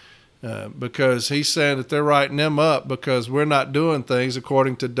DOAS. Because he's saying that they're writing them up because we're not doing things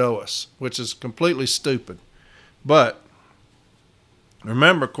according to DOAS, which is completely stupid. But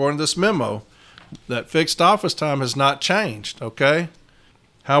remember, according to this memo, that fixed office time has not changed, okay?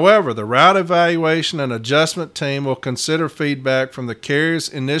 However, the route evaluation and adjustment team will consider feedback from the carrier's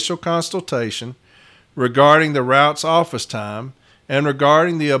initial consultation regarding the route's office time and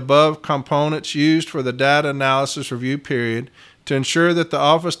regarding the above components used for the data analysis review period to ensure that the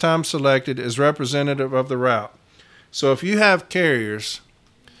office time selected is representative of the route. So if you have carriers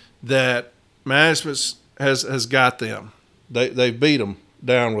that management has got them, they beat them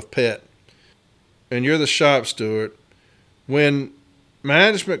down with PET, and you're the shop steward, when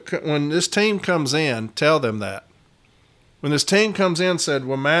this team comes in, tell them that. When this team comes in and said,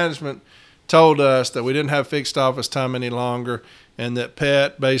 well, management told us that we didn't have fixed office time any longer and that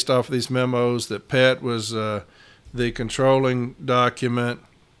PET, based off of these memos, that PET was the controlling document.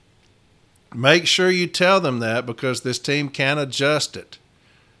 Make sure you tell them that because this team can adjust it.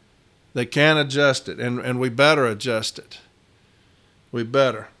 They can adjust it, and we better adjust it. We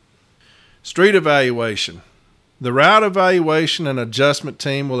better. Street evaluation. The route evaluation and adjustment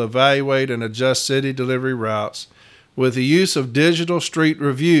team will evaluate and adjust city delivery routes with the use of digital street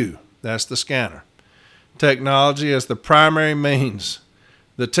review, that's the scanner, technology as the primary means.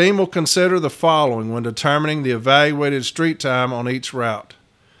 The team will consider the following when determining the evaluated street time on each route.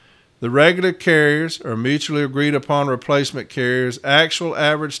 The regular carriers or mutually agreed upon replacement carriers' actual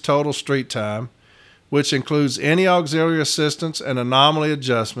average total street time, which includes any auxiliary assistance and anomaly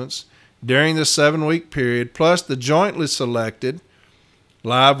adjustments during the 7-week period, plus the jointly selected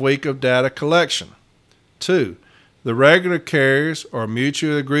live week of data collection. 2. The regular carriers or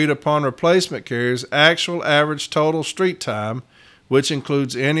mutually agreed upon replacement carriers' actual average total street time, which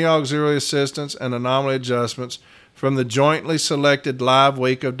includes any auxiliary assistance and anomaly adjustments from the jointly selected live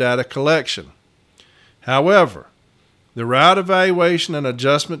week of data collection. However, the route evaluation and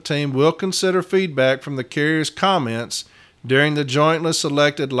adjustment team will consider feedback from the carrier's comments during the jointly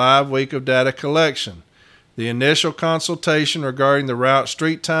selected live week of data collection, the initial consultation regarding the route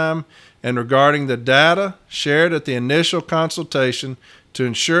street time, and regarding the data shared at the initial consultation to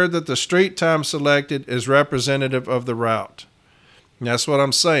ensure that the street time selected is representative of the route. And that's what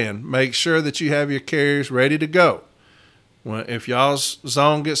I'm saying. Make sure that you have your carriers ready to go. If y'all's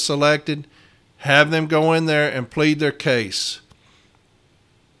zone gets selected, have them go in there and plead their case.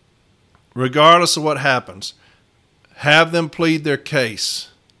 Regardless of what happens, have them plead their case.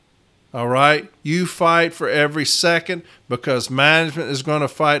 All right? You fight for every second because management is going to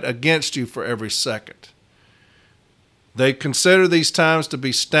fight against you for every second. They consider these times to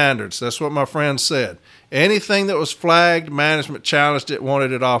be standards. That's what my friend said. Anything that was flagged, management challenged it,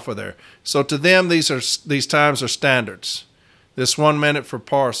 wanted it off of there. So to them, these times are standards. This 1 minute for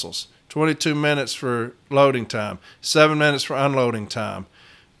parcels, 22 minutes for loading time, 7 minutes for unloading time.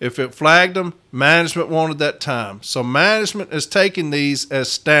 If it flagged them, management wanted that time. So management is taking these as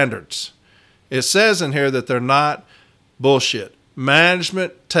standards. It says in here that they're not. Bullshit.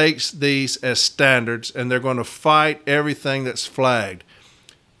 Management takes these as standards, and they're going to fight everything that's flagged.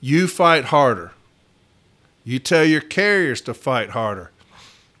 You fight harder. You tell your carriers to fight harder.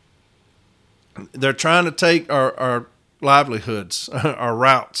 They're trying to take our livelihoods, our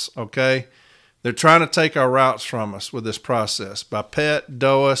routes, okay? They're trying to take our routes from us with this process by PET,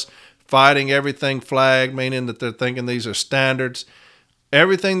 DOAS, fighting everything flagged, meaning that they're thinking these are standards.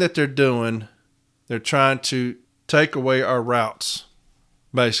 Everything that they're doing, they're trying to take away our routes,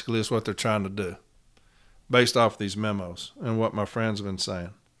 basically is what they're trying to do, based off these memos and what my friends have been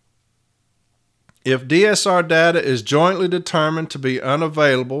saying. If DSR data is jointly determined to be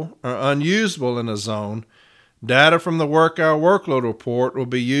unavailable or unusable in a zone, data from the work hour workload report will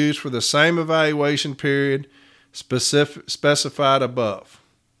be used for the same evaluation period specified above.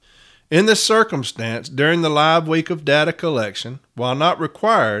 In this circumstance, during the live week of data collection, while not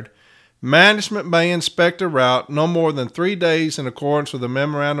required, management may inspect a route no more than 3 days in accordance with a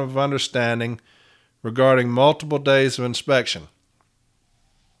memorandum of understanding regarding multiple days of inspection.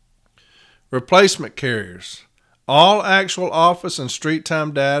 Replacement carriers. All actual office and street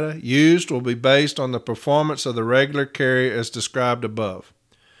time data used will be based on the performance of the regular carrier as described above.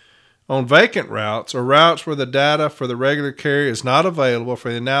 On vacant routes or routes where the data for the regular carrier is not available for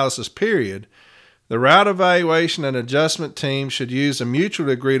the analysis period, the route evaluation and adjustment team should use a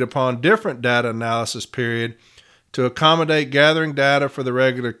mutually agreed upon different data analysis period to accommodate gathering data for the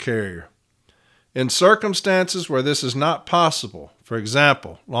regular carrier. In circumstances where this is not possible, for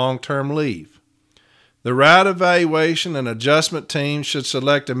example, long-term leave, the route evaluation and adjustment team should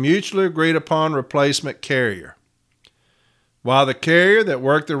select a mutually agreed upon replacement carrier. While the carrier that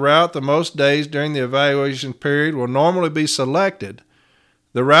worked the route the most days during the evaluation period will normally be selected,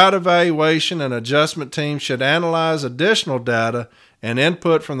 the route evaluation and adjustment team should analyze additional data and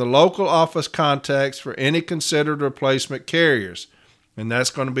input from the local office contacts for any considered replacement carriers. And that's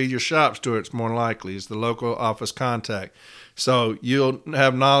going to be your shop stewards, more likely, is the local office contact. So you'll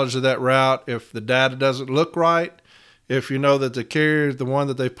have knowledge of that route if the data doesn't look right, if you know that the carrier, the one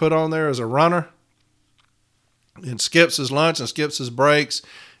that they put on there, is a runner and skips his lunch and skips his breaks,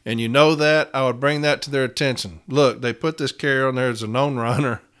 and you know that, I would bring that to their attention. Look, they put this carrier on there as a known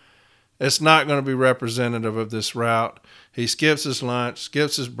runner. It's not going to be representative of this route. He skips his lunch,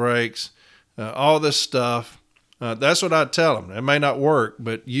 skips his breaks, all this stuff. That's what I'd tell them. It may not work,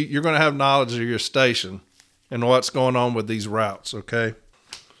 but you're going to have knowledge of your station and what's going on with these routes, okay?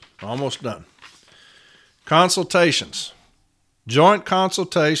 Almost done. Consultations. Joint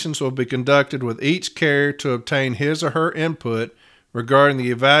consultations will be conducted with each carrier to obtain his or her input regarding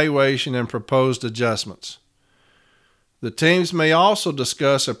the evaluation and proposed adjustments. The teams may also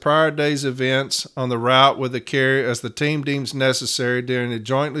discuss a prior day's events on the route with the carrier as the team deems necessary during the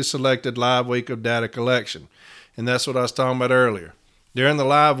jointly selected live week of data collection. And that's what I was talking about earlier. During the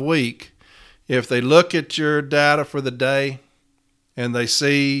live week, if they look at your data for the day and they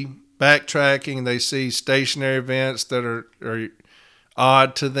see backtracking, they see stationary events that are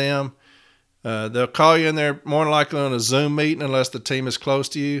odd to them, they'll call you in there more than likely on a Zoom meeting unless the team is close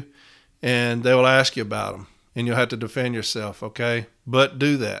to you, and they will ask you about them, and you'll have to defend yourself, okay? But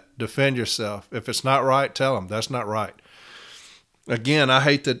do that. Defend yourself. If it's not right, tell them that's not right. Again, I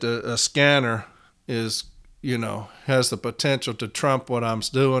hate that a scanner is, has the potential to trump what I'm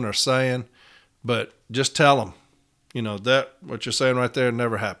doing or saying, but just tell them, that what you're saying right there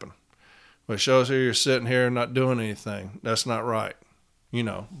never happened. What shows here you're sitting here and not doing anything. That's not right.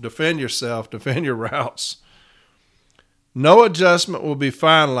 Defend yourself, defend your routes. No adjustment will be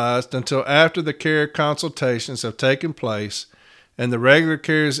finalized until after the carrier consultations have taken place and the regular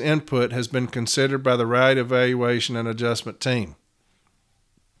carrier's input has been considered by the route evaluation and adjustment team.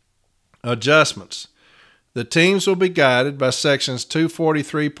 Adjustments. The teams will be guided by sections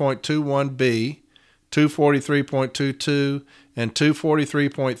 243.21b, 243.22, and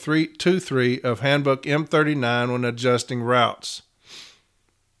 243.23 of Handbook M39 when adjusting routes.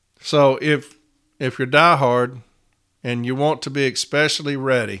 So if you're diehard and you want to be especially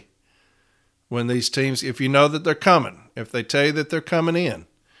ready when these teams, if you know that they're coming, if they tell you that they're coming in,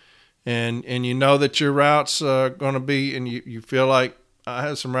 and you know that your routes are going to be, and you feel like I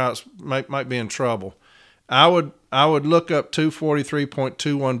have some routes might be in trouble, I would look up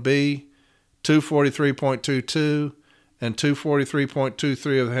 243.21b, 243.22, and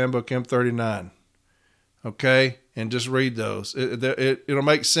 243.23 of the Handbook M39. Okay? And just read those. It'll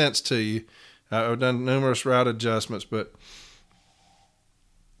make sense to you. I've done numerous route adjustments, but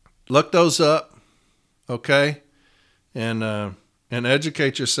look those up, okay? And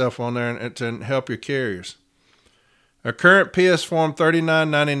educate yourself on there and to help your carriers. A current PS Form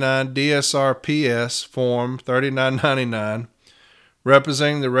 3999, DSR PS Form 3999,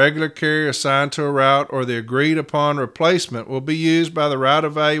 representing the regular carrier assigned to a route or the agreed upon replacement will be used by the route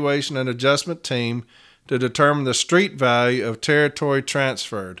evaluation and adjustment team to determine the street value of territory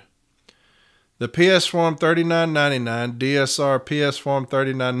transferred. The PS Form 3999, DSR PS Form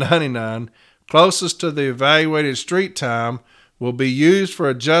 3999, closest to the evaluated street time will be used for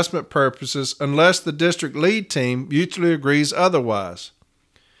adjustment purposes unless the district lead team mutually agrees otherwise.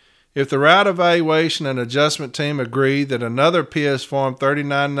 If the route evaluation and adjustment team agree that another PS Form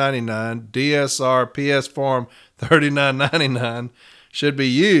 3999, DSR PS Form 3999 should be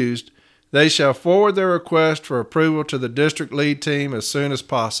used, They shall forward their request for approval to the district lead team as soon as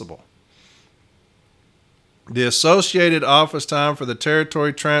possible. The associated office time for the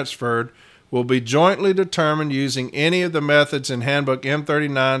territory transferred will be jointly determined using any of the methods in Handbook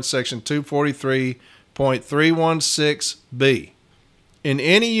M39, Section 243.316b. In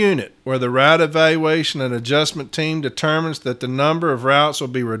any unit where the route evaluation and adjustment team determines that the number of routes will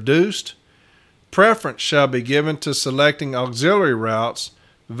be reduced, preference shall be given to selecting auxiliary routes,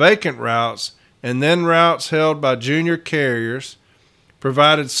 vacant routes, and then routes held by junior carriers,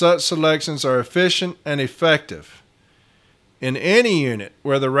 provided such selections are efficient and effective. In any unit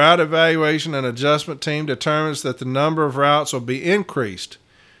where the route evaluation and adjustment team determines that the number of routes will be increased,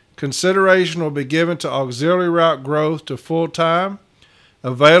 consideration will be given to auxiliary route growth to full-time,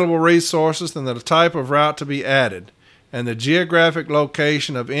 available resources and the type of route to be added, and the geographic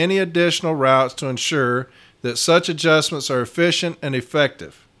location of any additional routes to ensure that such adjustments are efficient and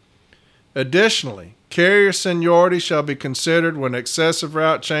effective. Additionally, carrier seniority shall be considered when excessive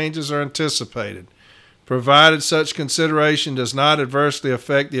route changes are anticipated, provided such consideration does not adversely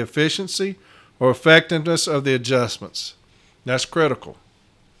affect the efficiency or effectiveness of the adjustments. That's critical.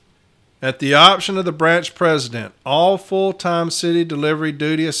 At the option of the branch president, all full-time city delivery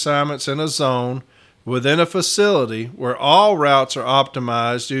duty assignments in a zone within a facility where all routes are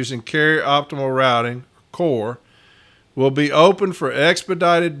optimized using Carrier Optimal Routing, CORE, will be open for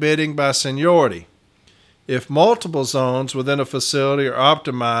expedited bidding by seniority. If multiple zones within a facility are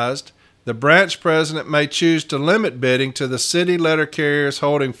optimized, the branch president may choose to limit bidding to the city letter carriers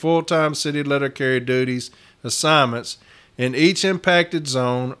holding full-time city letter carrier duties assignments in each impacted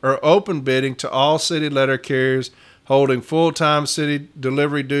zone, or open bidding to all city letter carriers holding full-time city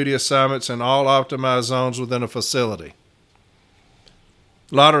delivery duty assignments in all optimized zones within a facility.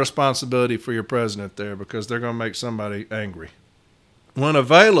 A lot of responsibility for your president there, because they're going to make somebody angry. When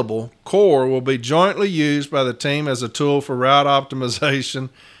available, CORE will be jointly used by the team as a tool for route optimization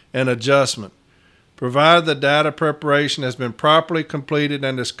and adjustment, provided the data preparation has been properly completed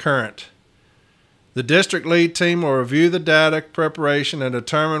and is current. The district lead team will review the data preparation and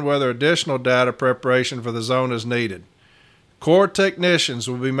determine whether additional data preparation for the zone is needed. CORE technicians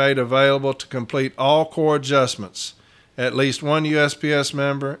will be made available to complete all CORE adjustments, at least one USPS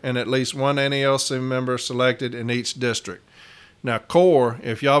member and at least one NALC member selected in each district. Now, CORE,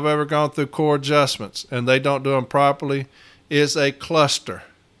 if y'all have ever gone through CORE adjustments and they don't do them properly, is a cluster.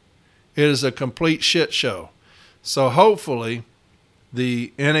 It is a complete shit show. So hopefully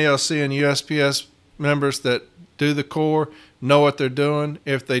the NALC and USPS members that do the CORE know what they're doing.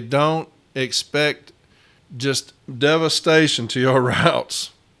 If they don't, expect just devastation to your routes.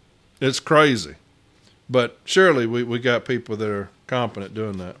 It's crazy. But surely we got people that are competent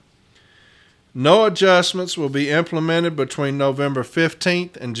doing that. No adjustments will be implemented between November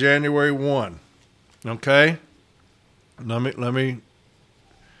 15th and January 1. Okay? Let me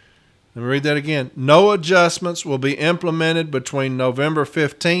read that again. No adjustments will be implemented between November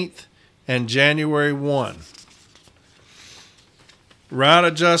 15th and January 1. Route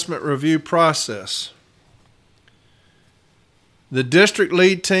adjustment review process. The district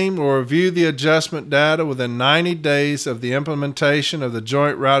lead team will review the adjustment data within 90 days of the implementation of the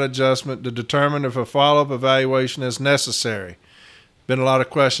joint route adjustment to determine if a follow-up evaluation is necessary. Been a lot of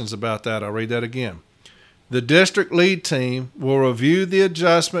questions about that. I'll read that again. The district lead team will review the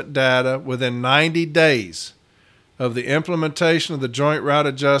adjustment data within 90 days of the implementation of the joint route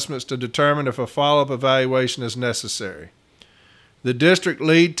adjustments to determine if a follow-up evaluation is necessary. The district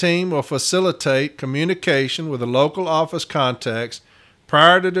lead team will facilitate communication with the local office contacts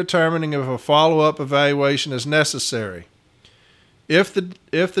prior to determining if a follow-up evaluation is necessary. If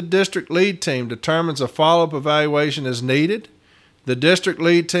the district lead team determines a follow-up evaluation is needed, the district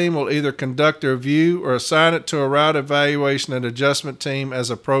lead team will either conduct a review or assign it to a route evaluation and adjustment team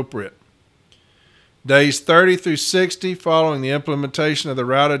as appropriate. Days 30 through 60 following the implementation of the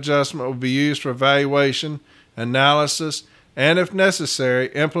route adjustment will be used for evaluation, analysis, and if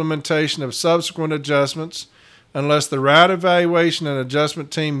necessary, implementation of subsequent adjustments unless the route evaluation and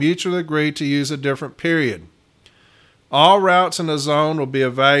adjustment team mutually agree to use a different period. All routes in a zone will be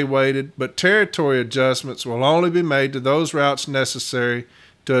evaluated, but territory adjustments will only be made to those routes necessary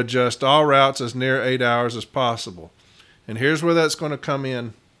to adjust all routes as near 8 hours as possible. And here's where that's going to come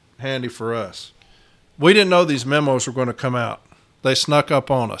in handy for us. We didn't know these memos were going to come out. They snuck up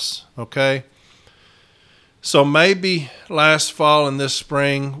on us, okay? So maybe last fall and this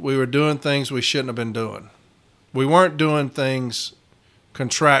spring, we were doing things we shouldn't have been doing. We weren't doing things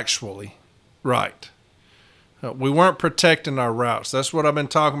contractually right. We weren't protecting our routes. That's what I've been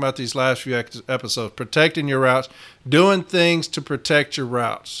talking about these last few episodes, protecting your routes, doing things to protect your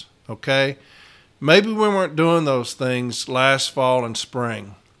routes, okay? Maybe we weren't doing those things last fall and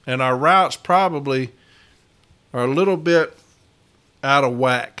spring, and our routes probably are a little bit out of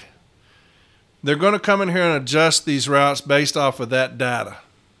whack. They're going to come in here and adjust these routes based off of that data,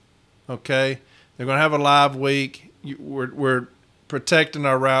 okay? They're going to have a live week. We're protecting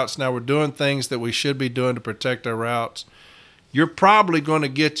our routes. Now we're doing things that we should be doing to protect our routes. You're probably going to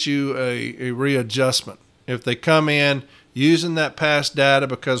get you a readjustment. If they come in using that past data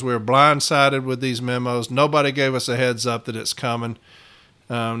because we were blindsided with these memos, nobody gave us a heads up that it's coming.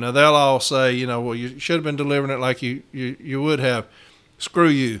 Now they'll all say, well, you should have been delivering it like you would have. Screw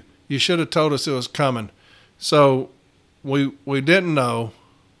you. You should have told us it was coming. So we didn't know.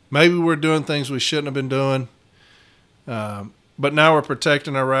 Maybe we're doing things we shouldn't have been doing. But now we're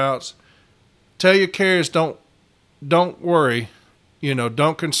protecting our routes. Tell your carriers don't worry.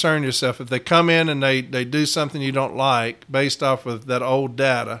 Don't concern yourself. If they come in and they do something you don't like based off of that old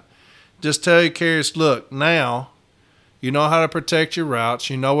data, just tell your carriers, look, now you know how to protect your routes.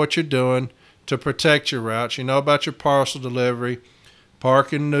 You know what you're doing to protect your routes. You know about your parcel delivery,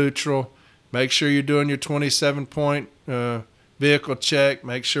 parking neutral. Make sure you're doing your 27-point vehicle check.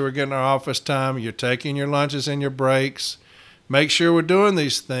 Make sure we're getting our office time. You're taking your lunches and your breaks. Make sure we're doing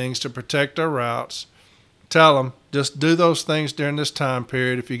these things to protect our routes. Tell them, just do those things during this time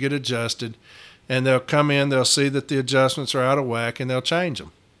period if you get adjusted, and they'll come in, they'll see that the adjustments are out of whack, and they'll change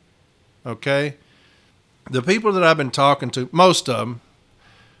them. Okay? The people that I've been talking to, most of them,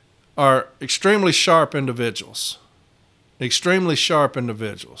 are extremely sharp individuals. Extremely sharp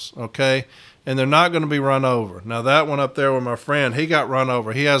individuals, okay? And they're not going to be run over. Now, that one up there with my friend, he got run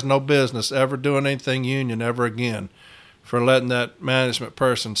over. He has no business ever doing anything union ever again for letting that management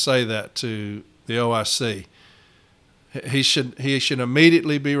person say that to the OIC. He should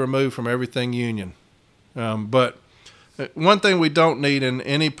immediately be removed from everything union. But one thing we don't need in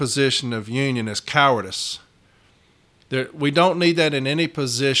any position of union is cowardice. We don't need that in any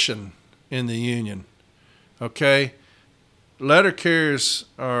position in the union. Okay? Letter carriers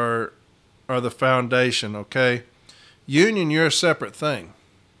are the foundation, okay? Union, you're a separate thing.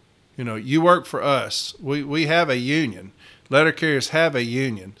 You work for us. We have a union. Letter carriers have a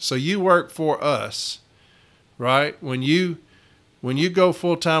union. So you work for us, right? When you go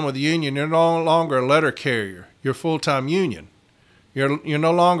full-time with the union, you're no longer a letter carrier. You're full-time union. You're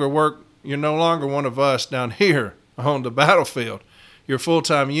no longer one of us down here on the battlefield. You're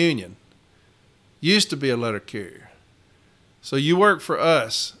full-time union. Used to be a letter carrier. So you work for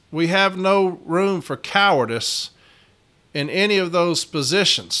us. We have no room for cowardice in any of those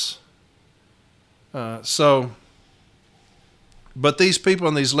positions. But these people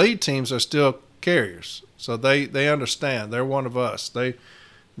in these lead teams are still carriers. So they understand. They're one of us. They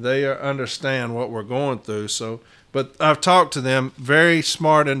understand what we're going through. But I've talked to them, very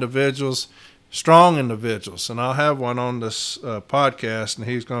smart individuals, strong individuals. And I'll have one on this podcast, and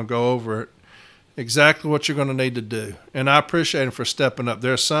he's going to go over it. Exactly what you're going to need to do. And I appreciate him for stepping up.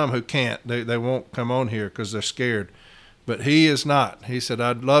 There's some who can't. They won't come on here because they're scared. But he is not. He said,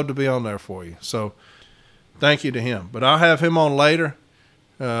 I'd love to be on there for you. So thank you to him. But I'll have him on later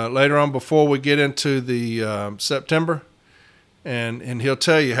on before we get into the September. And he'll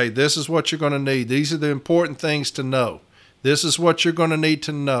tell you, hey, this is what you're going to need. These are the important things to know. This is what you're going to need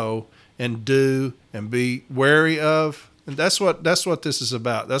to know and do and be wary of. And that's what this is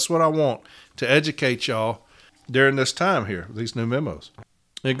about. That's what I want to educate y'all during this time here, these new memos.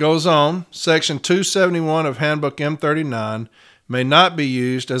 It goes on, Section 271 of Handbook M39 may not be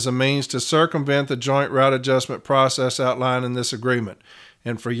used as a means to circumvent the joint route adjustment process outlined in this agreement.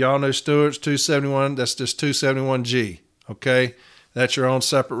 And for y'all new stewards, 271, that's just 271G, okay? That's your own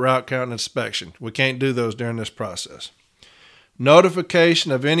separate route count and inspection. We can't do those during this process.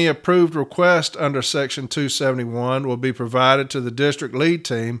 Notification of any approved request under Section 271 will be provided to the district lead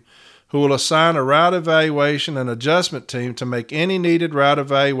team, who will assign a route evaluation and adjustment team to make any needed route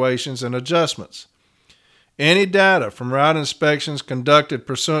evaluations and adjustments. Any data from route inspections conducted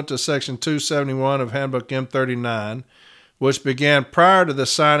pursuant to Section 271 of Handbook M39, which began prior to the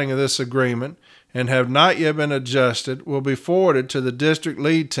signing of this agreement and have not yet been adjusted, will be forwarded to the district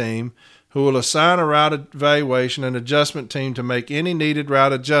lead team, who will assign a route evaluation and adjustment team to make any needed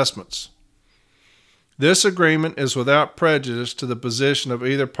route adjustments. This agreement is without prejudice to the position of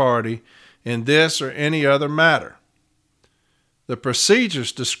either party in this or any other matter. The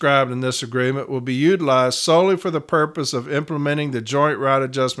procedures described in this agreement will be utilized solely for the purpose of implementing the joint route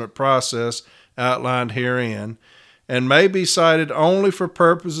adjustment process outlined herein, and may be cited only for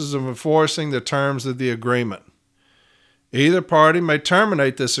purposes of enforcing the terms of the agreement. Either party may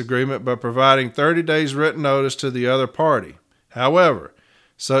terminate this agreement by providing 30 days written notice to the other party. However,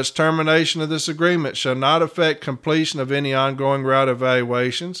 Such termination of this agreement shall not affect completion of any ongoing route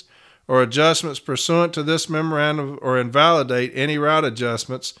evaluations or adjustments pursuant to this memorandum or invalidate any route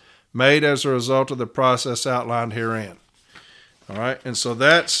adjustments made as a result of the process outlined herein. All right, and so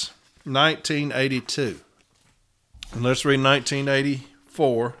that's 1982. And let's read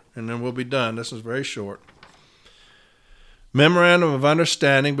 1984, and then we'll be done. This is very short. Memorandum of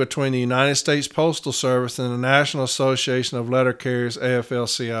Understanding between the United States Postal Service and the National Association of Letter Carriers,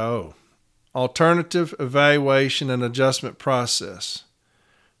 AFL-CIO. Alternative Evaluation and Adjustment Process.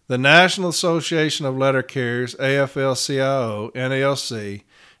 The National Association of Letter Carriers, AFL-CIO, NALC,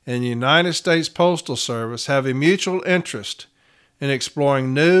 and the United States Postal Service have a mutual interest in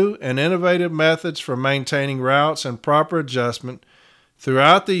exploring new and innovative methods for maintaining routes and proper adjustment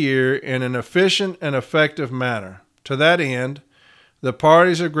throughout the year in an efficient and effective manner. To that end, the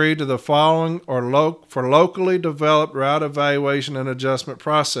parties agreed to the following for locally developed route evaluation and adjustment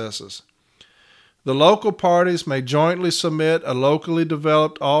processes. The local parties may jointly submit a locally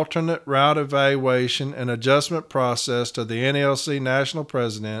developed alternate route evaluation and adjustment process to the NALC National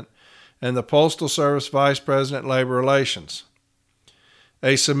President and the Postal Service Vice President, Labor Relations.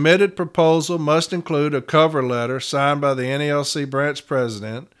 A submitted proposal must include a cover letter signed by the NALC Branch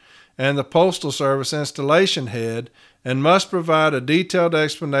President and the Postal Service installation head and must provide a detailed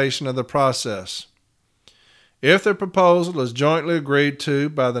explanation of the process. If the proposal is jointly agreed to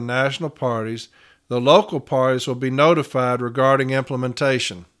by the national parties, the local parties will be notified regarding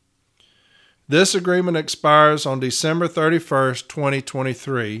implementation. This agreement expires on December 31st,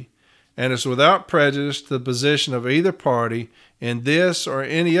 2023, and is without prejudice to the position of either party in this or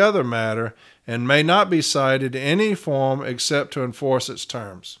any other matter and may not be cited in any form except to enforce its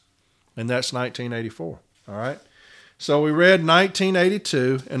terms. And that's 1984. All right. So we read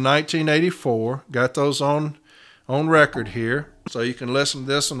 1982 and 1984. Got those on record here. So you can listen to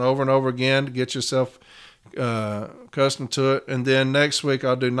this one over and over again to get yourself accustomed to it. And then next week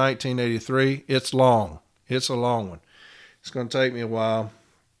I'll do 1983. It's long. It's a long one. It's going to take me a while.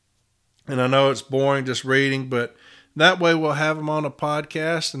 And I know it's boring just reading, but that way we'll have them on a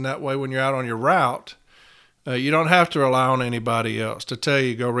podcast. And that way when you're out on your route, you don't have to rely on anybody else to tell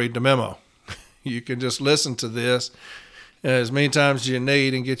you go read the memo. You can just listen to this as many times as you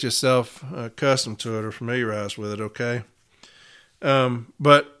need and get yourself accustomed to it or familiarized with it, okay?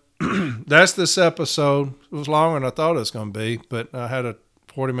 But that's this episode. It was longer than I thought it was going to be, but I had a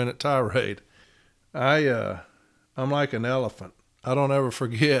 40-minute tirade. I'm like an elephant. I don't ever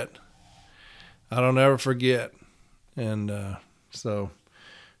forget. And so...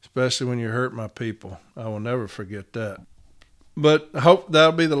 especially when you hurt my people. I will never forget that. But I hope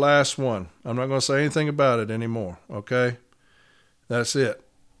that'll be the last one. I'm not going to say anything about it anymore, okay? That's it.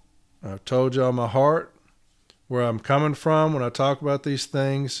 I've told y'all my heart, where I'm coming from when I talk about these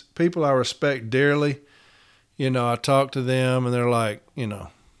things. People I respect dearly, I talk to them and they're like,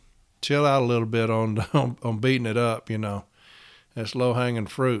 chill out a little bit on beating it up, That's low-hanging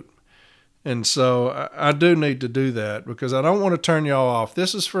fruit. And so I do need to do that because I don't want to turn y'all off.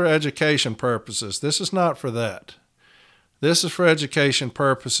 This is for education purposes. This is not for that. This is for education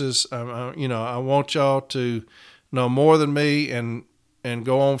purposes. I want y'all to know more than me and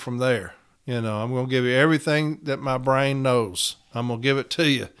go on from there. I'm going to give you everything that my brain knows. I'm going to give it to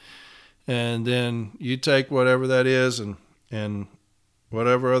you. And then you take whatever that is and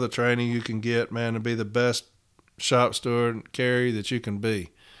whatever other training you can get, man, to be the best shop steward and carrier that you can be.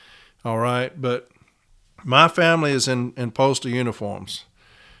 All right, but my family is in postal uniforms.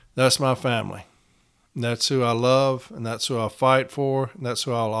 That's my family. That's who I love, and that's who I fight for, and that's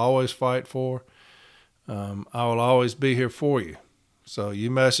who I'll always fight for. I will always be here for you. So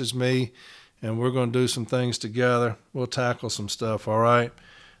you message me, and we're going to do some things together. We'll tackle some stuff, all right?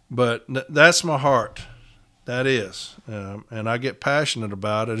 But that's my heart. That is. And I get passionate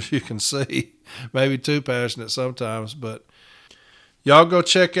about it, as you can see. Maybe too passionate sometimes, but... y'all go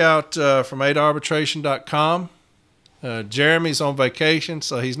check out from8arbitration.com. Jeremy's on vacation,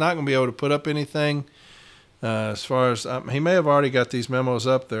 so he's not going to be able to put up anything as far as he may have already got these memos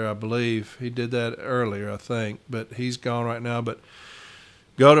up there, I believe. He did that earlier, I think, but he's gone right now. But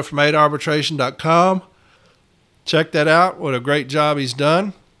go to from8arbitration.com. Check that out. What a great job he's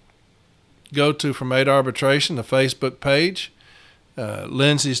done. Go to From 8 Arbitration, the Facebook page.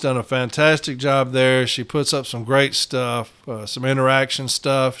 Lindsay's done a fantastic job there. She puts up some great stuff, some interaction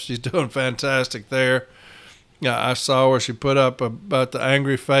stuff. She's doing fantastic there. I saw where she put up about the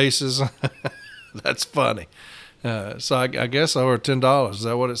angry faces. That's funny. So I guess over $10. Is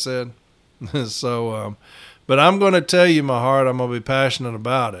that what it said? So, but I'm going to tell you my heart. I'm going to be passionate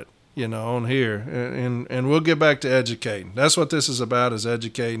about it. on here, and we'll get back to educating. That's what this is about, is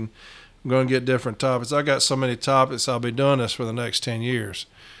educating. I'm going to get different topics. I got so many topics. I'll be doing this for the next 10 years,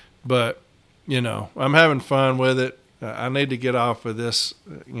 but I'm having fun with it. I need to get off of this,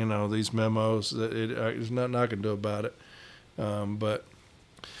 these memos. There's nothing I can do about it. But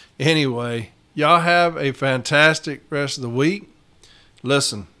anyway, y'all have a fantastic rest of the week.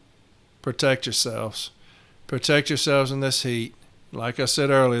 Listen, protect yourselves. Protect yourselves in this heat. Like I said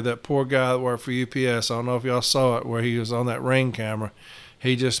earlier, that poor guy that worked for UPS, I don't know if y'all saw it, where he was on that Ring camera.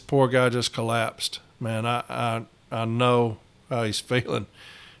 Poor guy just collapsed. Man, I know how he's feeling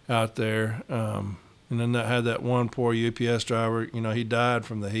out there. And then had that one poor UPS driver, he died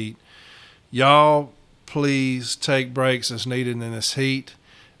from the heat. Y'all, please take breaks as needed in this heat.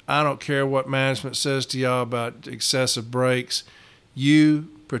 I don't care what management says to y'all about excessive breaks. You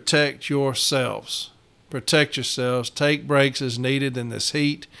protect yourselves. Protect yourselves. Take breaks as needed in this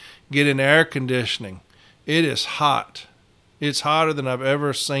heat. Get in air conditioning. It is hot. It's hotter than I've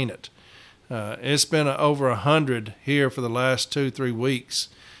ever seen it. It's been over 100 here for the last 2-3 weeks.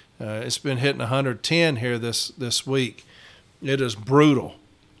 It's been hitting 110 here this week. It is brutal.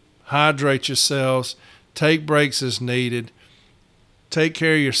 Hydrate yourselves. Take breaks as needed. Take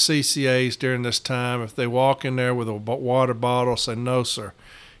care of your CCAs during this time. If they walk in there with a water bottle, say, no, sir.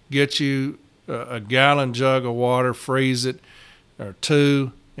 Get you a gallon jug of water, freeze it, or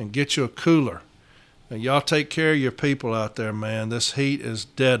 2, and get you a cooler. And y'all take care of your people out there, man. This heat is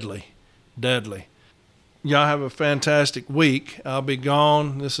deadly, deadly. Y'all have a fantastic week. I'll be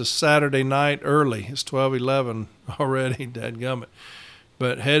gone. This is Saturday night early. It's 12:11 already, dadgummit.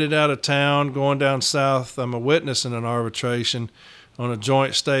 But headed out of town, going down south. I'm a witness in an arbitration on a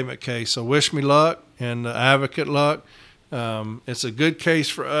joint statement case. So wish me luck and advocate luck. It's a good case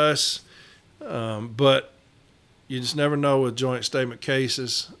for us, but you just never know with joint statement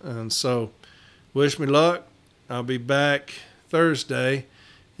cases. And so wish me luck. I'll be back Thursday,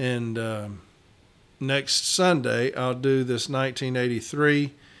 and next Sunday, I'll do this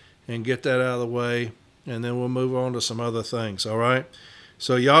 1983 and get that out of the way, and then we'll move on to some other things, all right?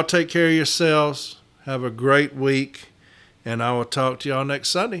 So y'all take care of yourselves. Have a great week, and I will talk to y'all next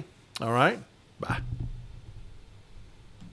Sunday, all right? Bye.